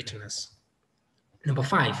with bitterness. Number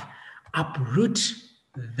 5, uproot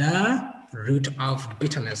the root of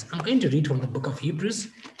bitterness. I'm going to read from the book of Hebrews,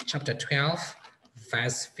 chapter 12,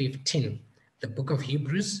 verse 15. The book of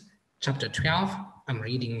Hebrews, chapter 12, I'm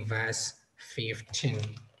reading verse 15.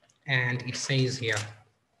 And it says here,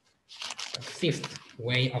 the fifth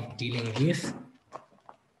way of dealing with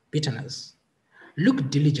bitterness. Look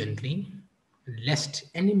diligently, lest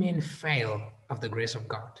any man fail of the grace of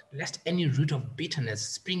God, lest any root of bitterness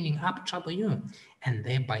springing up trouble you, and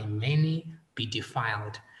thereby many be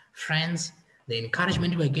defiled. Friends, the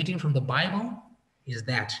encouragement we're getting from the Bible is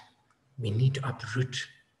that we need to uproot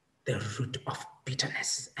the root of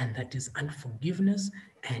bitterness, and that is unforgiveness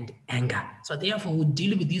and anger. So therefore, we'll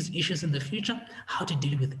deal with these issues in the future, how to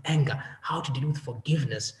deal with anger, how to deal with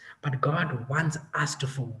forgiveness. But God wants us to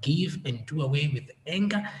forgive and do away with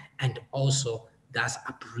anger, and also thus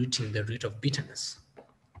uprooting the root of bitterness.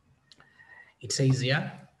 It says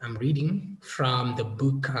here, I'm reading from the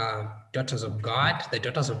book Daughters of God, the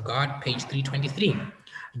Daughters of God, page 323.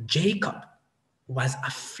 Jacob was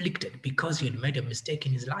afflicted because he had made a mistake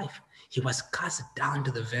in his life. He was cast down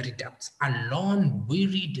to the very depths, alone,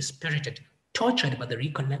 weary, dispirited, tortured by the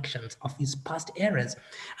recollections of his past errors,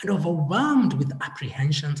 and overwhelmed with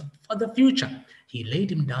apprehensions for the future. He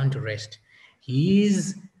laid him down to rest.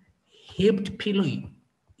 His heaped pillow,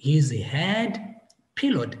 his head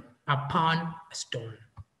pillowed upon a stone.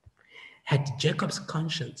 Had Jacob's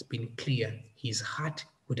conscience been clear, his heart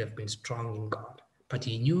would have been strong in God. But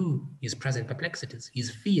he knew his present perplexities,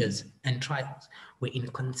 his fears and trials were in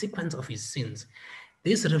consequence of his sins.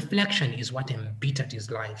 This reflection is what embittered his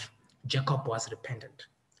life. Jacob was repentant,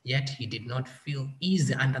 yet he did not feel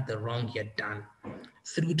easy under the wrong he had done.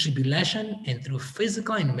 Through tribulation and through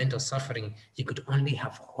physical and mental suffering, he could only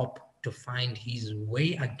have hope to find his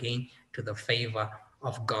way again to the favor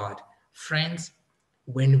of God. Friends,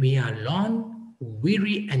 when we are alone,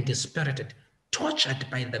 weary and dispirited, tortured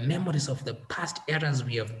by the memories of the past errors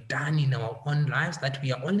we have done in our own lives that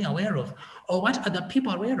we are only aware of, or what other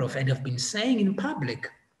people are aware of and have been saying in public,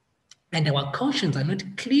 and our conscience are not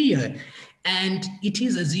clear, and it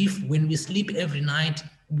is as if when we sleep every night,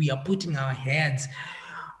 we are putting our heads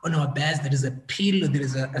on our beds, there is a pillow, there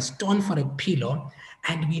is a stone for a pillow,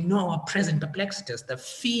 and we know our present perplexities, the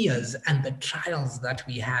fears and the trials that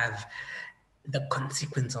we have, the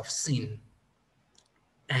consequence of sin,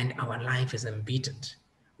 and our life is embittered.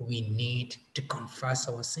 We need to confess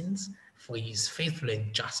our sins, for he is faithful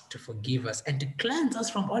and just to forgive us and to cleanse us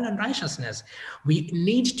from all unrighteousness. We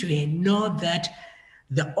need to know that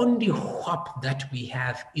the only hope that we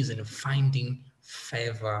have is in finding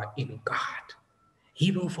favor in God.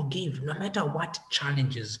 He will forgive no matter what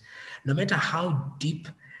challenges, no matter how deep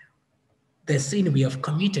the sin we have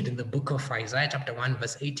committed. In the book of Isaiah chapter 1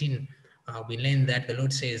 verse 18, we learn that the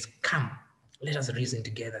Lord says, come, let us reason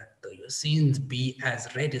together. Though your sins be as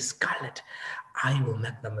red as scarlet, I will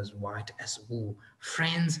make them as white as wool.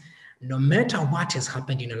 Friends, no matter what has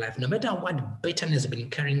happened in your life, no matter what bitterness has been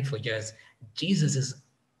carrying for years, Jesus is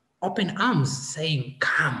open arms saying,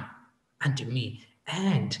 come unto me,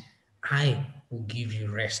 and I will give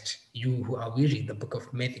you rest. You who are weary, the book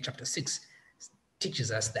of Matthew chapter 6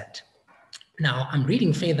 teaches us that. Now, I'm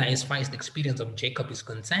reading further as far as the experience of Jacob is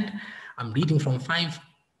concerned. I'm reading from 5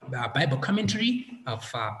 Bible commentary of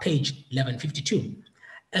page 1152.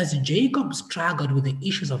 As Jacob struggled with the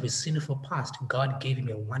issues of his sinful past, God gave him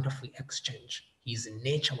a wonderful exchange. His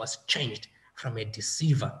nature was changed from a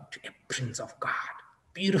deceiver to a prince of God.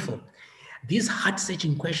 Beautiful. This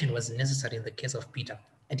heart-searching question was necessary in the case of Peter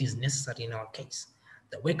and is necessary in our case.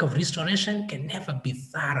 The work of restoration can never be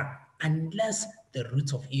thorough unless the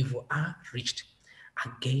roots of evil are reached.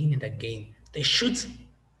 Again and again, the shoots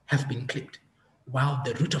have been clipped, while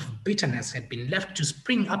the root of bitterness had been left to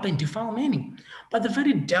spring up and defile many. But the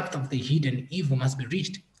very depth of the hidden evil must be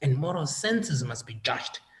reached, and moral senses must be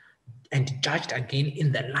judged, and judged again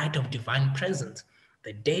in the light of divine presence.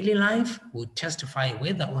 The daily life will testify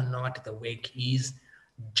whether or not the work is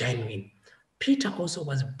genuine. Peter also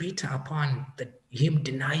was bitter upon him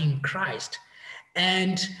denying Christ.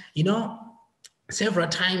 And, several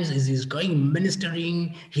times as he's going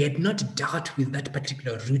ministering, he had not dealt with that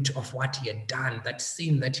particular root of what he had done, that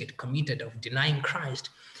sin that he had committed of denying Christ.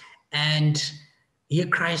 And here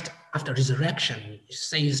Christ, after resurrection,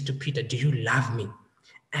 says to Peter, "Do you love me?"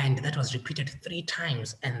 And that was repeated 3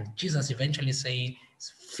 times. And Jesus eventually says,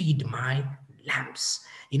 "Feed my lambs."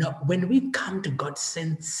 When we come to God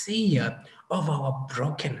sincere of our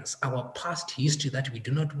brokenness, our past history that we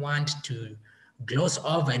do not want to gloss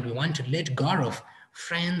over and we want to let go of,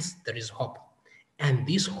 friends, there is hope. And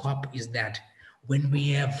this hope is that when we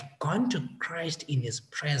have gone to Christ in his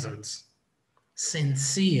presence,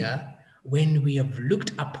 sincere, when we have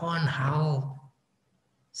looked upon how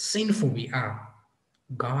sinful we are,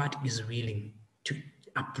 God is willing to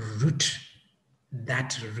uproot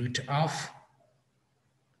that root of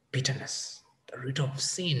bitterness, the root of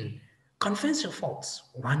sin. Confess your faults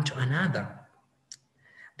one to another.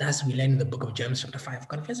 Thus we learn in the book of James chapter 5,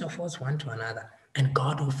 confess your faults one to another, and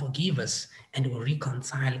God will forgive us and will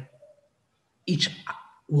reconcile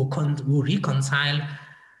will reconcile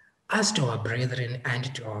us to our brethren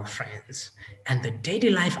and to our friends. And the daily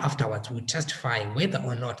life afterwards will testify whether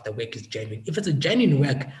or not the work is genuine. If it's a genuine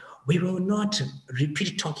work, we will not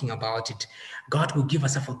repeat talking about it. God will give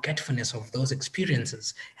us a forgetfulness of those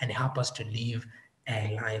experiences and help us to live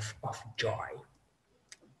a life of joy.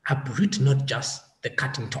 Uproot not just the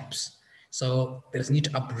cutting tops. So there's need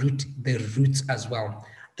to uproot the roots as well.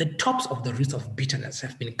 The tops of the roots of bitterness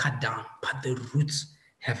have been cut down, but the roots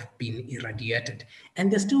have been irradiated,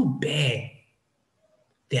 and they still bear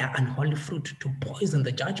their unholy fruit to poison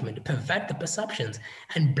the judgment, pervert the perceptions,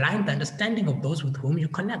 and blind the understanding of those with whom you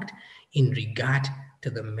connect in regard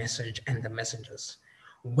to the message and the messengers.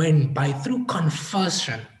 When through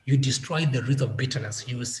conversion you destroy the root of bitterness,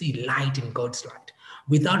 you will see light in God's light.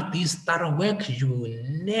 Without this thorough work, you will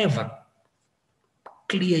never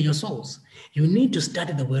clear your souls. You need to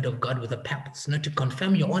study the word of God with a purpose, not to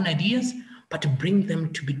confirm your own ideas, but to bring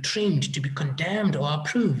them to be trimmed, to be condemned or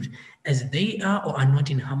approved as they are or are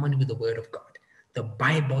not in harmony with the word of God. The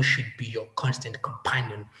Bible should be your constant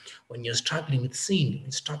companion. When you're struggling with sin, when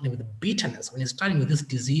you're struggling with bitterness, when you're struggling with this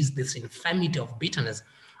disease, this infirmity of bitterness,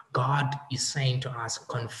 God is saying to us,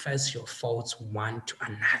 confess your faults one to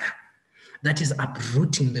another. That is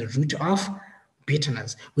uprooting the root of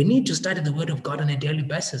bitterness. We need to study the word of God on a daily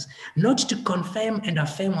basis, not to confirm and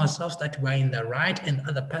affirm ourselves that we're in the right and the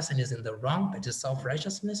other person is in the wrong, that is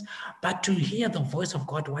self-righteousness, but to hear the voice of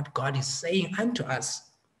God, what God is saying unto us,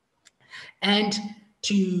 and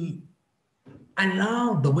to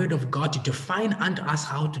allow the word of God to define unto us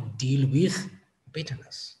how to deal with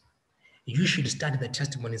bitterness. You should study the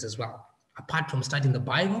testimonies as well. Apart from studying the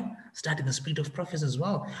Bible, study the spirit of prophecy as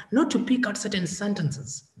well. Not to pick out certain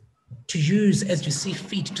sentences to use as you see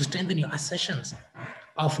fit to strengthen your assertions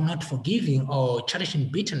of not forgiving or cherishing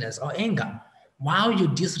bitterness or anger, while you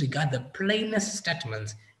disregard the plainest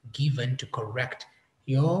statements given to correct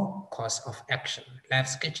your course of action. Life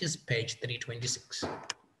Sketches, page 326.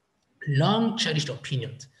 Long cherished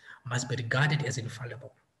opinions must be regarded as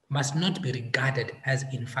infallible, must not be regarded as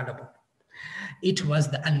infallible. It was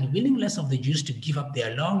the unwillingness of the Jews to give up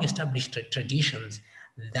their long-established traditions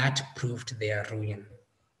that proved their ruin.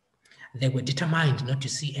 They were determined not to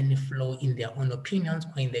see any flaw in their own opinions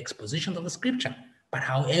or in the exposition of the scripture. But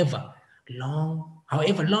however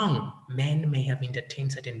long men may have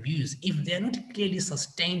entertained certain views, if they are not clearly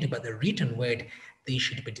sustained by the written word, they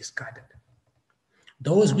should be discarded.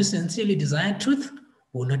 Those who sincerely desire truth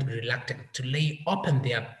will not be reluctant to lay open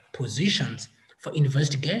their positions for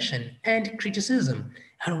investigation and criticism,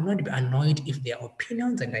 and will not be annoyed if their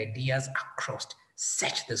opinions and ideas are crossed.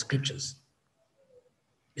 Search the scriptures.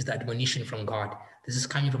 Is the admonition from God. This is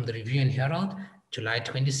coming from the Review and Herald, July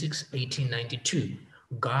 26, 1892.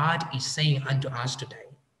 God is saying unto us today,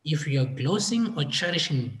 if you are glossing or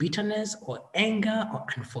cherishing bitterness or anger or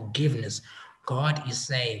unforgiveness, God is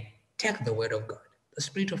saying, take the word of God, the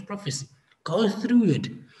spirit of prophecy, go through it.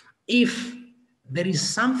 If there is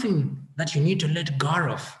something that you need to let go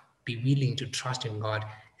of, be willing to trust in God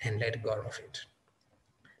and let go of it.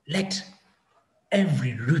 Let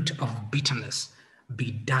every root of bitterness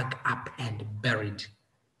be dug up and buried.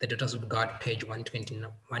 The Daughters of God, page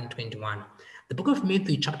 121. The book of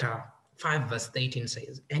Matthew, chapter 5, verse 18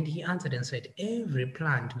 says, and he answered and said, every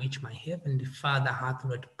plant which my heavenly Father hath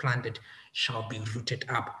not planted shall be rooted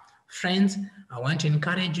up. Friends, I want to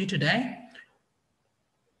encourage you today.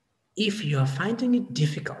 If you are finding it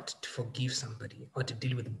difficult to forgive somebody or to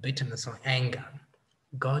deal with bitterness or anger,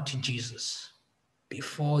 Go to Jesus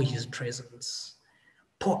before his presence.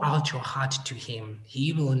 Pour out your heart to him.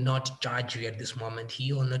 He will not judge you at this moment.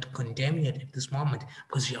 He will not condemn you at this moment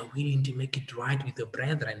because you are willing to make it right with your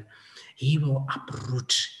brethren. He will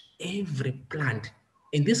uproot every plant,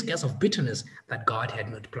 in this case of bitterness, that God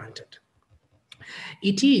had not planted.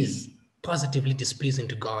 It is positively displeasing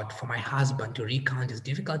to God for my husband to recount his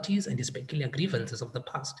difficulties and his peculiar grievances of the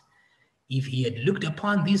past. If he had looked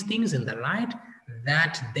upon these things in the light,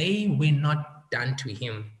 that they were not done to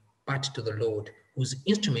him, but to the Lord, whose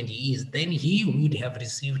instrument he is, then he would have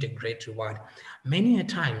received a great reward. Many a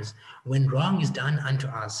times, when wrong is done unto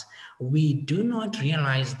us, we do not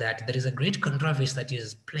realize that there is a great controversy that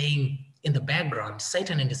is playing in the background.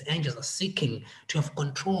 Satan and his angels are seeking to have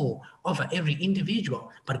control over every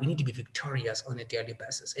individual, but we need to be victorious on a daily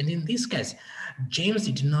basis. And in this case, James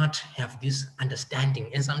did not have this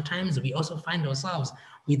understanding. And sometimes we also find ourselves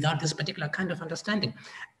without this particular kind of understanding.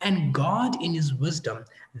 And God, in his wisdom,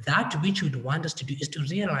 that which would want us to do is to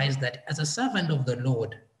realize that as a servant of the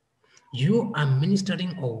Lord, you are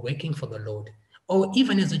ministering or working for the Lord, or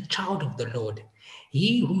even as a child of the Lord.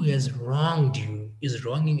 He who has wronged you is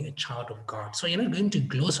wronging a child of God. So you're not going to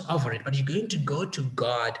gloss over it, but you're going to go to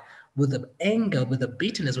God with the anger, with the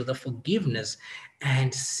bitterness, with the forgiveness,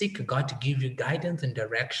 and seek God to give you guidance and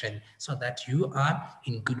direction so that you are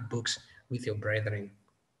in good books with your brethren.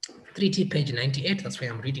 3T page 98, that's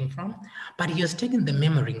where I'm reading from. But he has taken the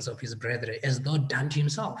memorings of his brethren as though done to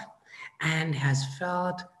himself, and has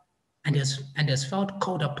felt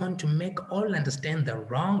called upon to make all understand the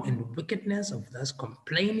wrong and wickedness of thus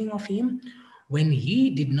complaining of him when he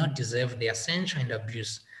did not deserve their censure and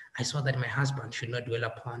abuse. I saw that my husband should not dwell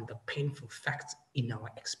upon the painful facts in our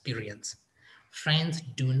experience. Friends,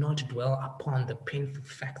 do not dwell upon the painful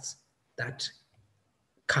facts that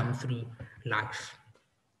come through life.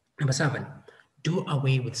 Number 7, do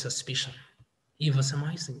away with suspicion, evil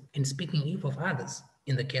surmising, and speaking evil of others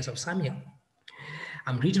in the case of Samuel.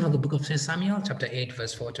 I'm reading from the book of 1 Samuel, chapter 8,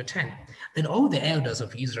 verse 4 to 10. Then all the elders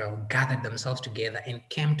of Israel gathered themselves together and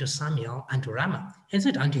came to Samuel unto Ramah, and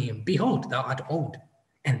said unto him, Behold, thou art old,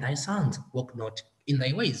 and thy sons walk not in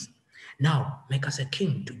thy ways. Now make us a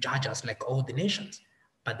king to judge us like all the nations.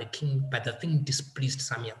 But the thing displeased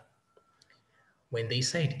Samuel, when they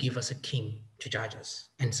said, Give us a king to judge us.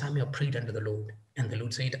 And Samuel prayed unto the Lord. And the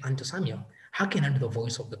Lord said unto Samuel, Hearken unto the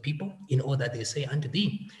voice of the people, in all that they say unto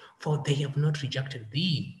thee. For they have not rejected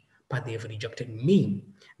thee, but they have rejected me,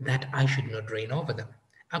 that I should not reign over them,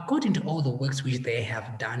 according to all the works which they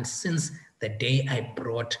have done since the day I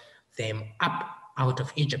brought them up out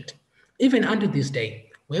of Egypt, even unto this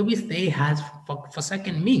day, wherewith they have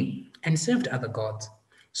forsaken me, and served other gods.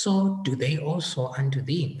 So do they also unto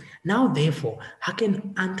thee. Now therefore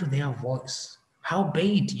hearken unto their voice.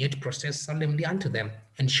 Howbeit yet proceed solemnly unto them,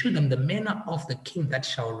 and shew them the manner of the king that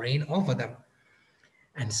shall reign over them.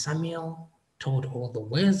 And Samuel told all the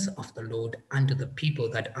words of the Lord unto the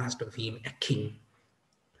people that asked of him a king.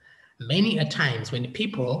 Many a times when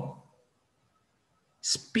people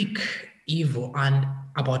speak evil and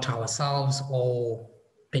about ourselves or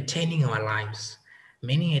pertaining our lives,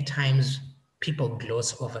 many a times people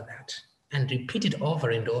gloss over that and repeat it over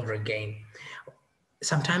and over again,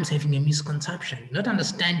 sometimes having a misconception, not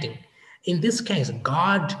understanding. In this case,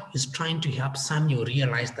 God is trying to help Samuel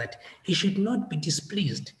realize that he should not be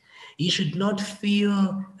displeased. He should not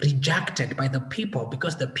feel rejected by the people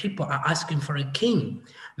because the people are asking for a king.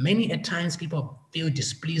 Many a times people feel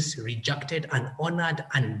displeased, rejected, unhonored,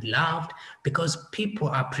 unloved because people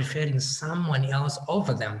are preferring someone else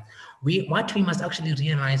over them. What we must actually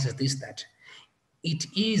realize is this, that it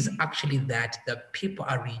is actually that the people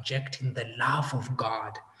are rejecting the love of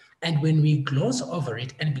God. And when we gloss over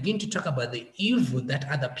it and begin to talk about the evil that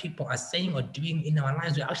other people are saying or doing in our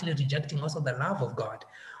lives, we're actually rejecting also the love of God,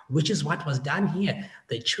 which is what was done here.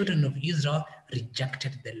 The children of Israel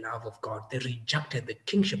rejected the love of God. They rejected the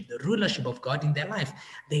kingship, the rulership of God in their life.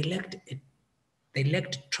 They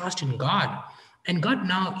lacked trust in God. And God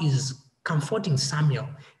now is comforting Samuel,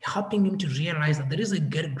 helping him to realize that there is a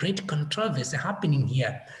great controversy happening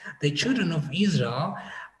here. The children of Israel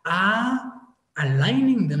are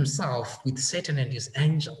aligning themselves with Satan and his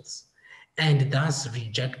angels, and thus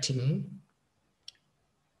rejecting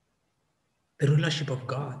the rulership of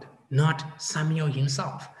God, not Samuel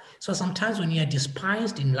himself. So sometimes when you are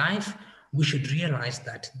despised in life, we should realize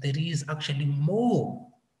that there is actually more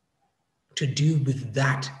to do with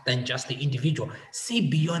that than just the individual. See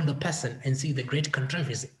beyond the person and see the great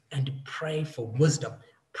controversy and pray for wisdom,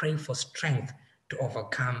 pray for strength to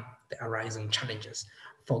overcome the arising challenges.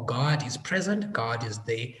 For God is present, God is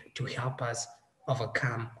there to help us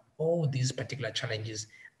overcome all these particular challenges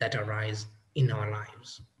that arise in our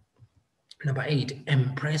lives. Number 8,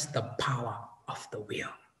 embrace the power of the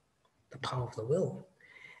will. The power of the will.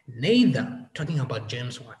 Neither, talking about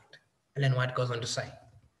James White, Ellen White goes on to say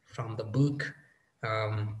from the book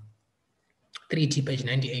 3T, page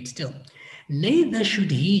 98 still, neither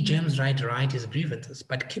should he, James write his grievances,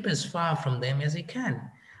 but keep as far from them as he can.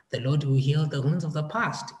 The Lord will heal the wounds of the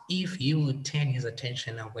past if he would turn his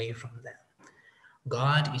attention away from them.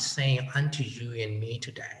 God is saying unto you and me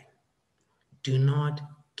today, do not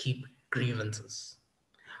keep grievances,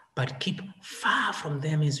 but keep far from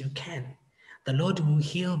them as you can. The Lord will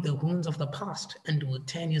heal the wounds of the past and will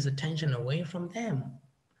turn his attention away from them.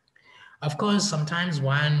 Of course, sometimes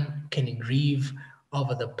one can grieve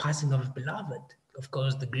over the passing of a beloved. Of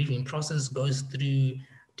course, the grieving process goes through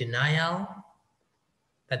denial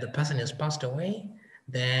that the person has passed away.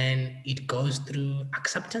 Then it goes through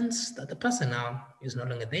acceptance that the person now is no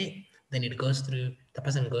longer there. Then the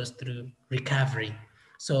person goes through recovery.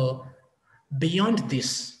 So beyond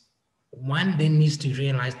this, one then needs to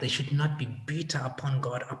realize they should not be bitter upon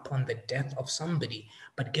God upon the death of somebody,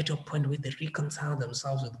 but get to a point where they reconcile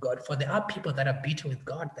themselves with God. For there are people that are bitter with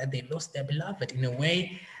God that they lost their beloved in a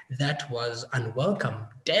way that was unwelcome.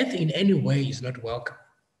 Death in any way is not welcome.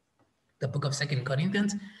 The book of 2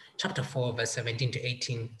 Corinthians chapter 4, verse 17 to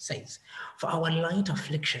 18 says, for our light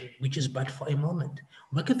affliction, which is but for a moment,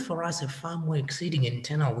 worketh for us a far more exceeding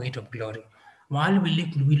eternal weight of glory, while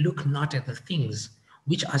we look not at the things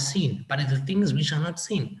which are seen, but at the things which are not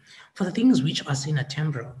seen. For the things which are seen are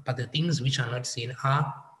temporal, but the things which are not seen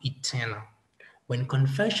are eternal. When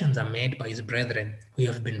confessions are made by his brethren who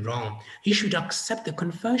have been wrong, he should accept the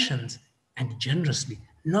confessions and generously,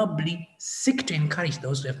 nobly seek to encourage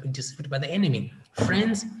those who have been deceived by the enemy.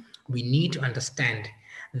 Friends, we need to understand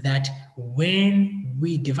that when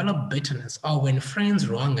we develop bitterness or when friends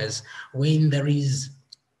wrong us, when there is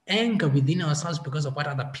anger within ourselves because of what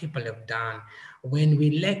other people have done, when we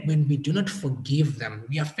do not forgive them,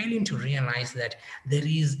 we are failing to realize that there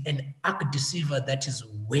is an arch deceiver that is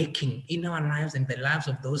working in our lives and the lives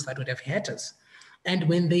of those that would have hurt us. And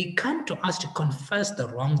when they come to us to confess the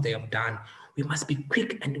wrongs they have done, we must be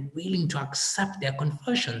quick and willing to accept their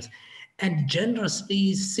confessions and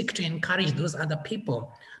generously seek to encourage those other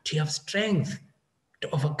people to have strength to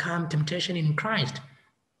overcome temptation in Christ.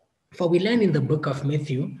 For we learn in the book of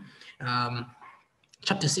Matthew,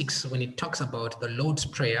 chapter 6, when it talks about the Lord's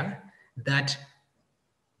Prayer, that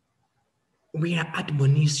we are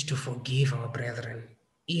admonished to forgive our brethren,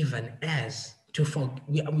 even as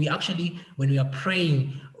we actually, when we are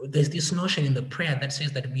praying, there's this notion in the prayer that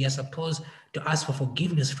says that we are supposed to ask for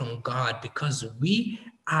forgiveness from God because we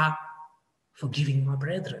are forgiving our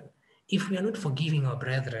brethren. If we are not forgiving our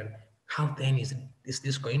brethren, how then is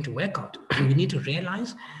this going to work out? We need to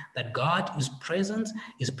realize that God is present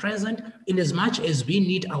in as much as we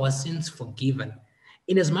need our sins forgiven.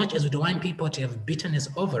 In as much as we don't want people to have bitterness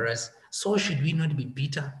over us, so should we not be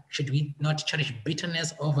bitter? Should we not cherish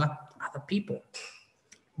bitterness over other people?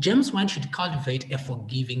 James 1 should cultivate a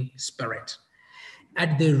forgiving spirit.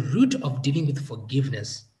 At the root of dealing with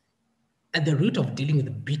forgiveness, at the root of dealing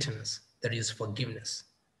with bitterness, there is forgiveness.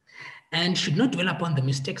 And should not dwell upon the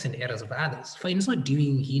mistakes and errors of others. For in so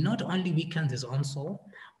doing, he not only weakens his own soul,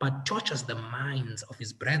 but tortures the minds of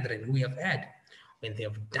his brethren who have erred when they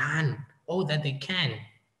have done all that they can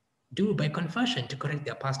do by confession to correct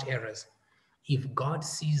their past errors. If God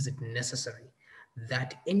sees it necessary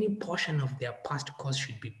that any portion of their past course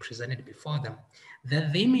should be presented before them,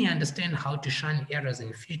 that they may understand how to shun errors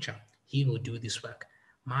in future, he will do this work.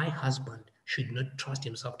 My husband should not trust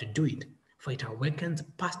himself to do it, for it awakens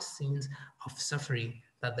past sins of suffering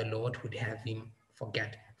that the Lord would have him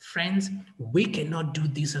forget. Friends, we cannot do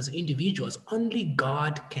this as individuals. Only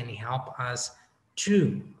God can help us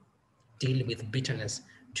to deal with bitterness,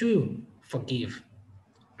 to forgive.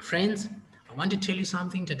 Friends, I want to tell you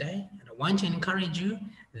something today, and I want to encourage you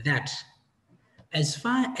that as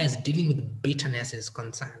far as dealing with bitterness is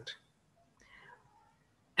concerned,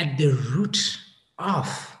 at the root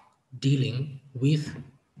of dealing with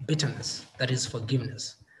bitterness, that is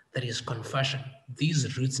forgiveness, that is confession,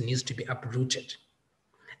 these roots needs to be uprooted.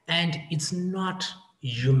 And it's not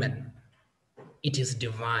human, it is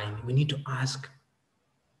divine. We need to ask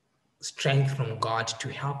strength from God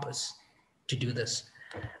to help us to do this.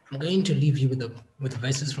 I'm going to leave you with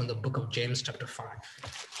verses from the book of James chapter 5.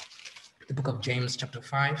 The book of James chapter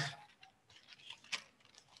 5.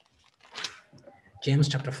 James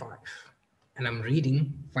chapter 5. And I'm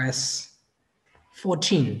reading verse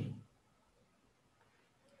 14.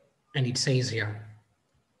 And it says here,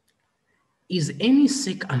 is any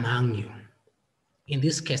sick among you? In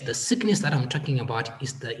this case, the sickness that I'm talking about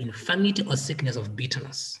is the infirmity or sickness of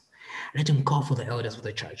bitterness. Let him call for the elders of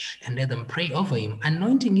the church and let them pray over him,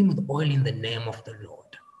 anointing him with oil in the name of the Lord.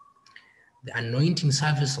 The anointing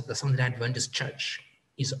service of the Seventh-day Adventist Church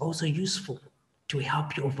is also useful to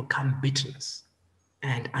help you overcome bitterness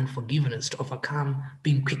and unforgiveness, to overcome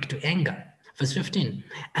being quick to anger. Verse 15,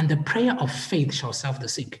 and the prayer of faith shall save the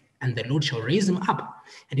sick, and the Lord shall raise him up.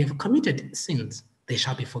 And if he have committed sins, they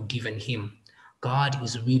shall be forgiven him. God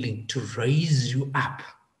is willing to raise you up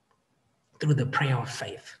through the prayer of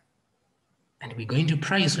faith. And we're going to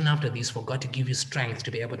pray soon after this for God to give you strength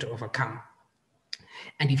to be able to overcome.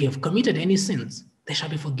 And if you have committed any sins, they shall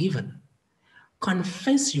be forgiven.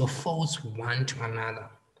 Confess your faults one to another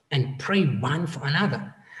and pray one for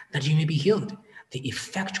another, that you may be healed. The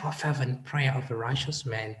effectual fervent prayer of a righteous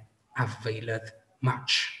man availeth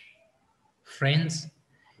much. Friends,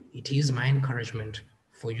 it is my encouragement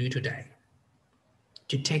for you today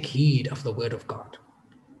to take heed of the word of God.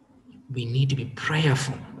 We need to be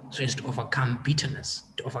prayerful so as to overcome bitterness,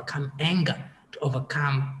 to overcome anger, to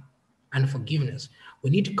overcome unforgiveness. We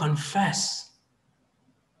need to confess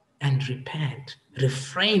and repent,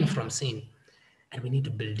 refrain from sin. And we need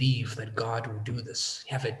to believe that God will do this,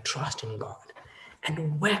 have a trust in God,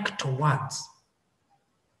 and work towards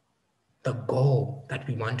the goal that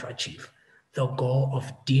we want to achieve, the goal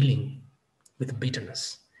of dealing with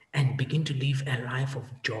bitterness, and begin to live a life of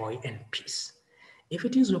joy and peace. If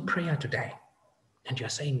it is your prayer today, and you're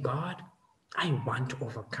saying, God, I want to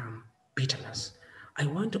overcome bitterness, I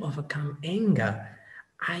want to overcome anger,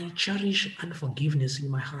 I cherish unforgiveness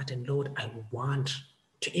in my heart, and Lord, I want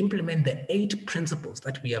to implement the 8 principles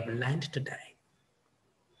that we have learned today.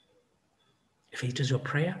 If it is your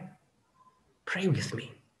prayer, pray with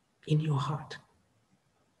me in your heart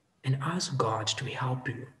and ask God to help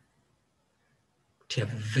you to have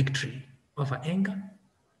victory over anger,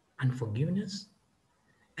 unforgiveness,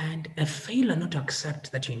 and a failure not to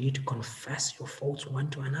accept that you need to confess your faults one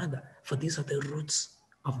to another, for these are the roots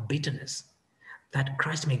of bitterness, that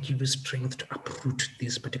Christ may give you strength to uproot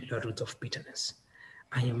these particular roots of bitterness.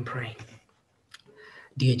 I am praying.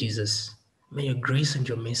 Dear Jesus, may your grace and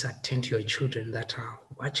your mercy attend to your children that are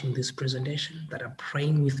watching this presentation, that are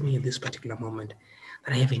praying with me at this particular moment,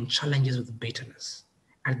 that are having challenges with bitterness.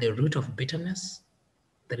 At the root of bitterness,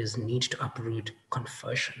 there is need to uproot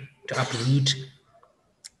confession, to uproot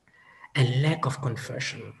a lack of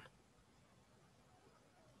confession.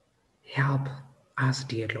 Help us,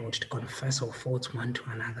 dear Lord, to confess our faults one to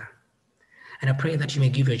another. And I pray that you may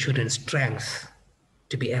give your children strength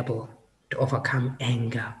to be able to overcome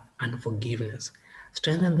anger and unforgiveness.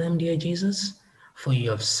 Strengthen them, dear Jesus, for you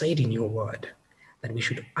have said in your word that we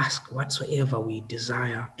should ask whatsoever we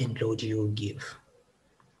desire, and Lord, you will give.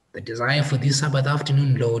 The desire for this Sabbath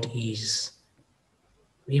afternoon, Lord, is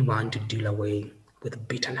we want to deal away with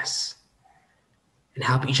bitterness and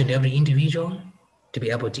help each and every individual to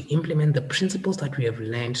be able to implement the principles that we have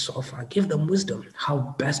learned so far. Give them wisdom,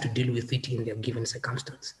 how best to deal with it in their given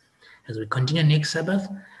circumstance. As we continue next Sabbath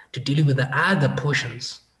to deal with the other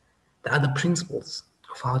portions, the other principles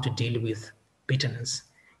of how to deal with bitterness,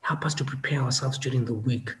 help us to prepare ourselves during the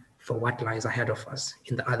week for what lies ahead of us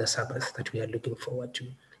in the other Sabbath that we are looking forward to.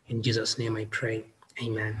 In Jesus' name I pray,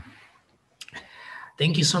 amen.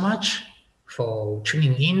 Thank you so much for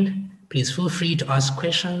tuning in. Please feel free to ask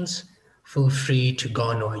questions. Feel free to go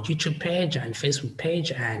on our YouTube page and Facebook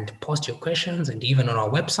page and post your questions, and even on our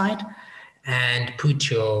website, and put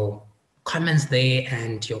your comments there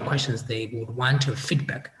and your questions there. We would want your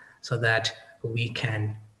feedback so that we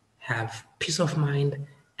can have peace of mind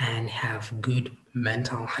and have good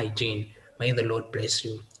mental hygiene. May the Lord bless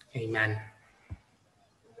you. Amen.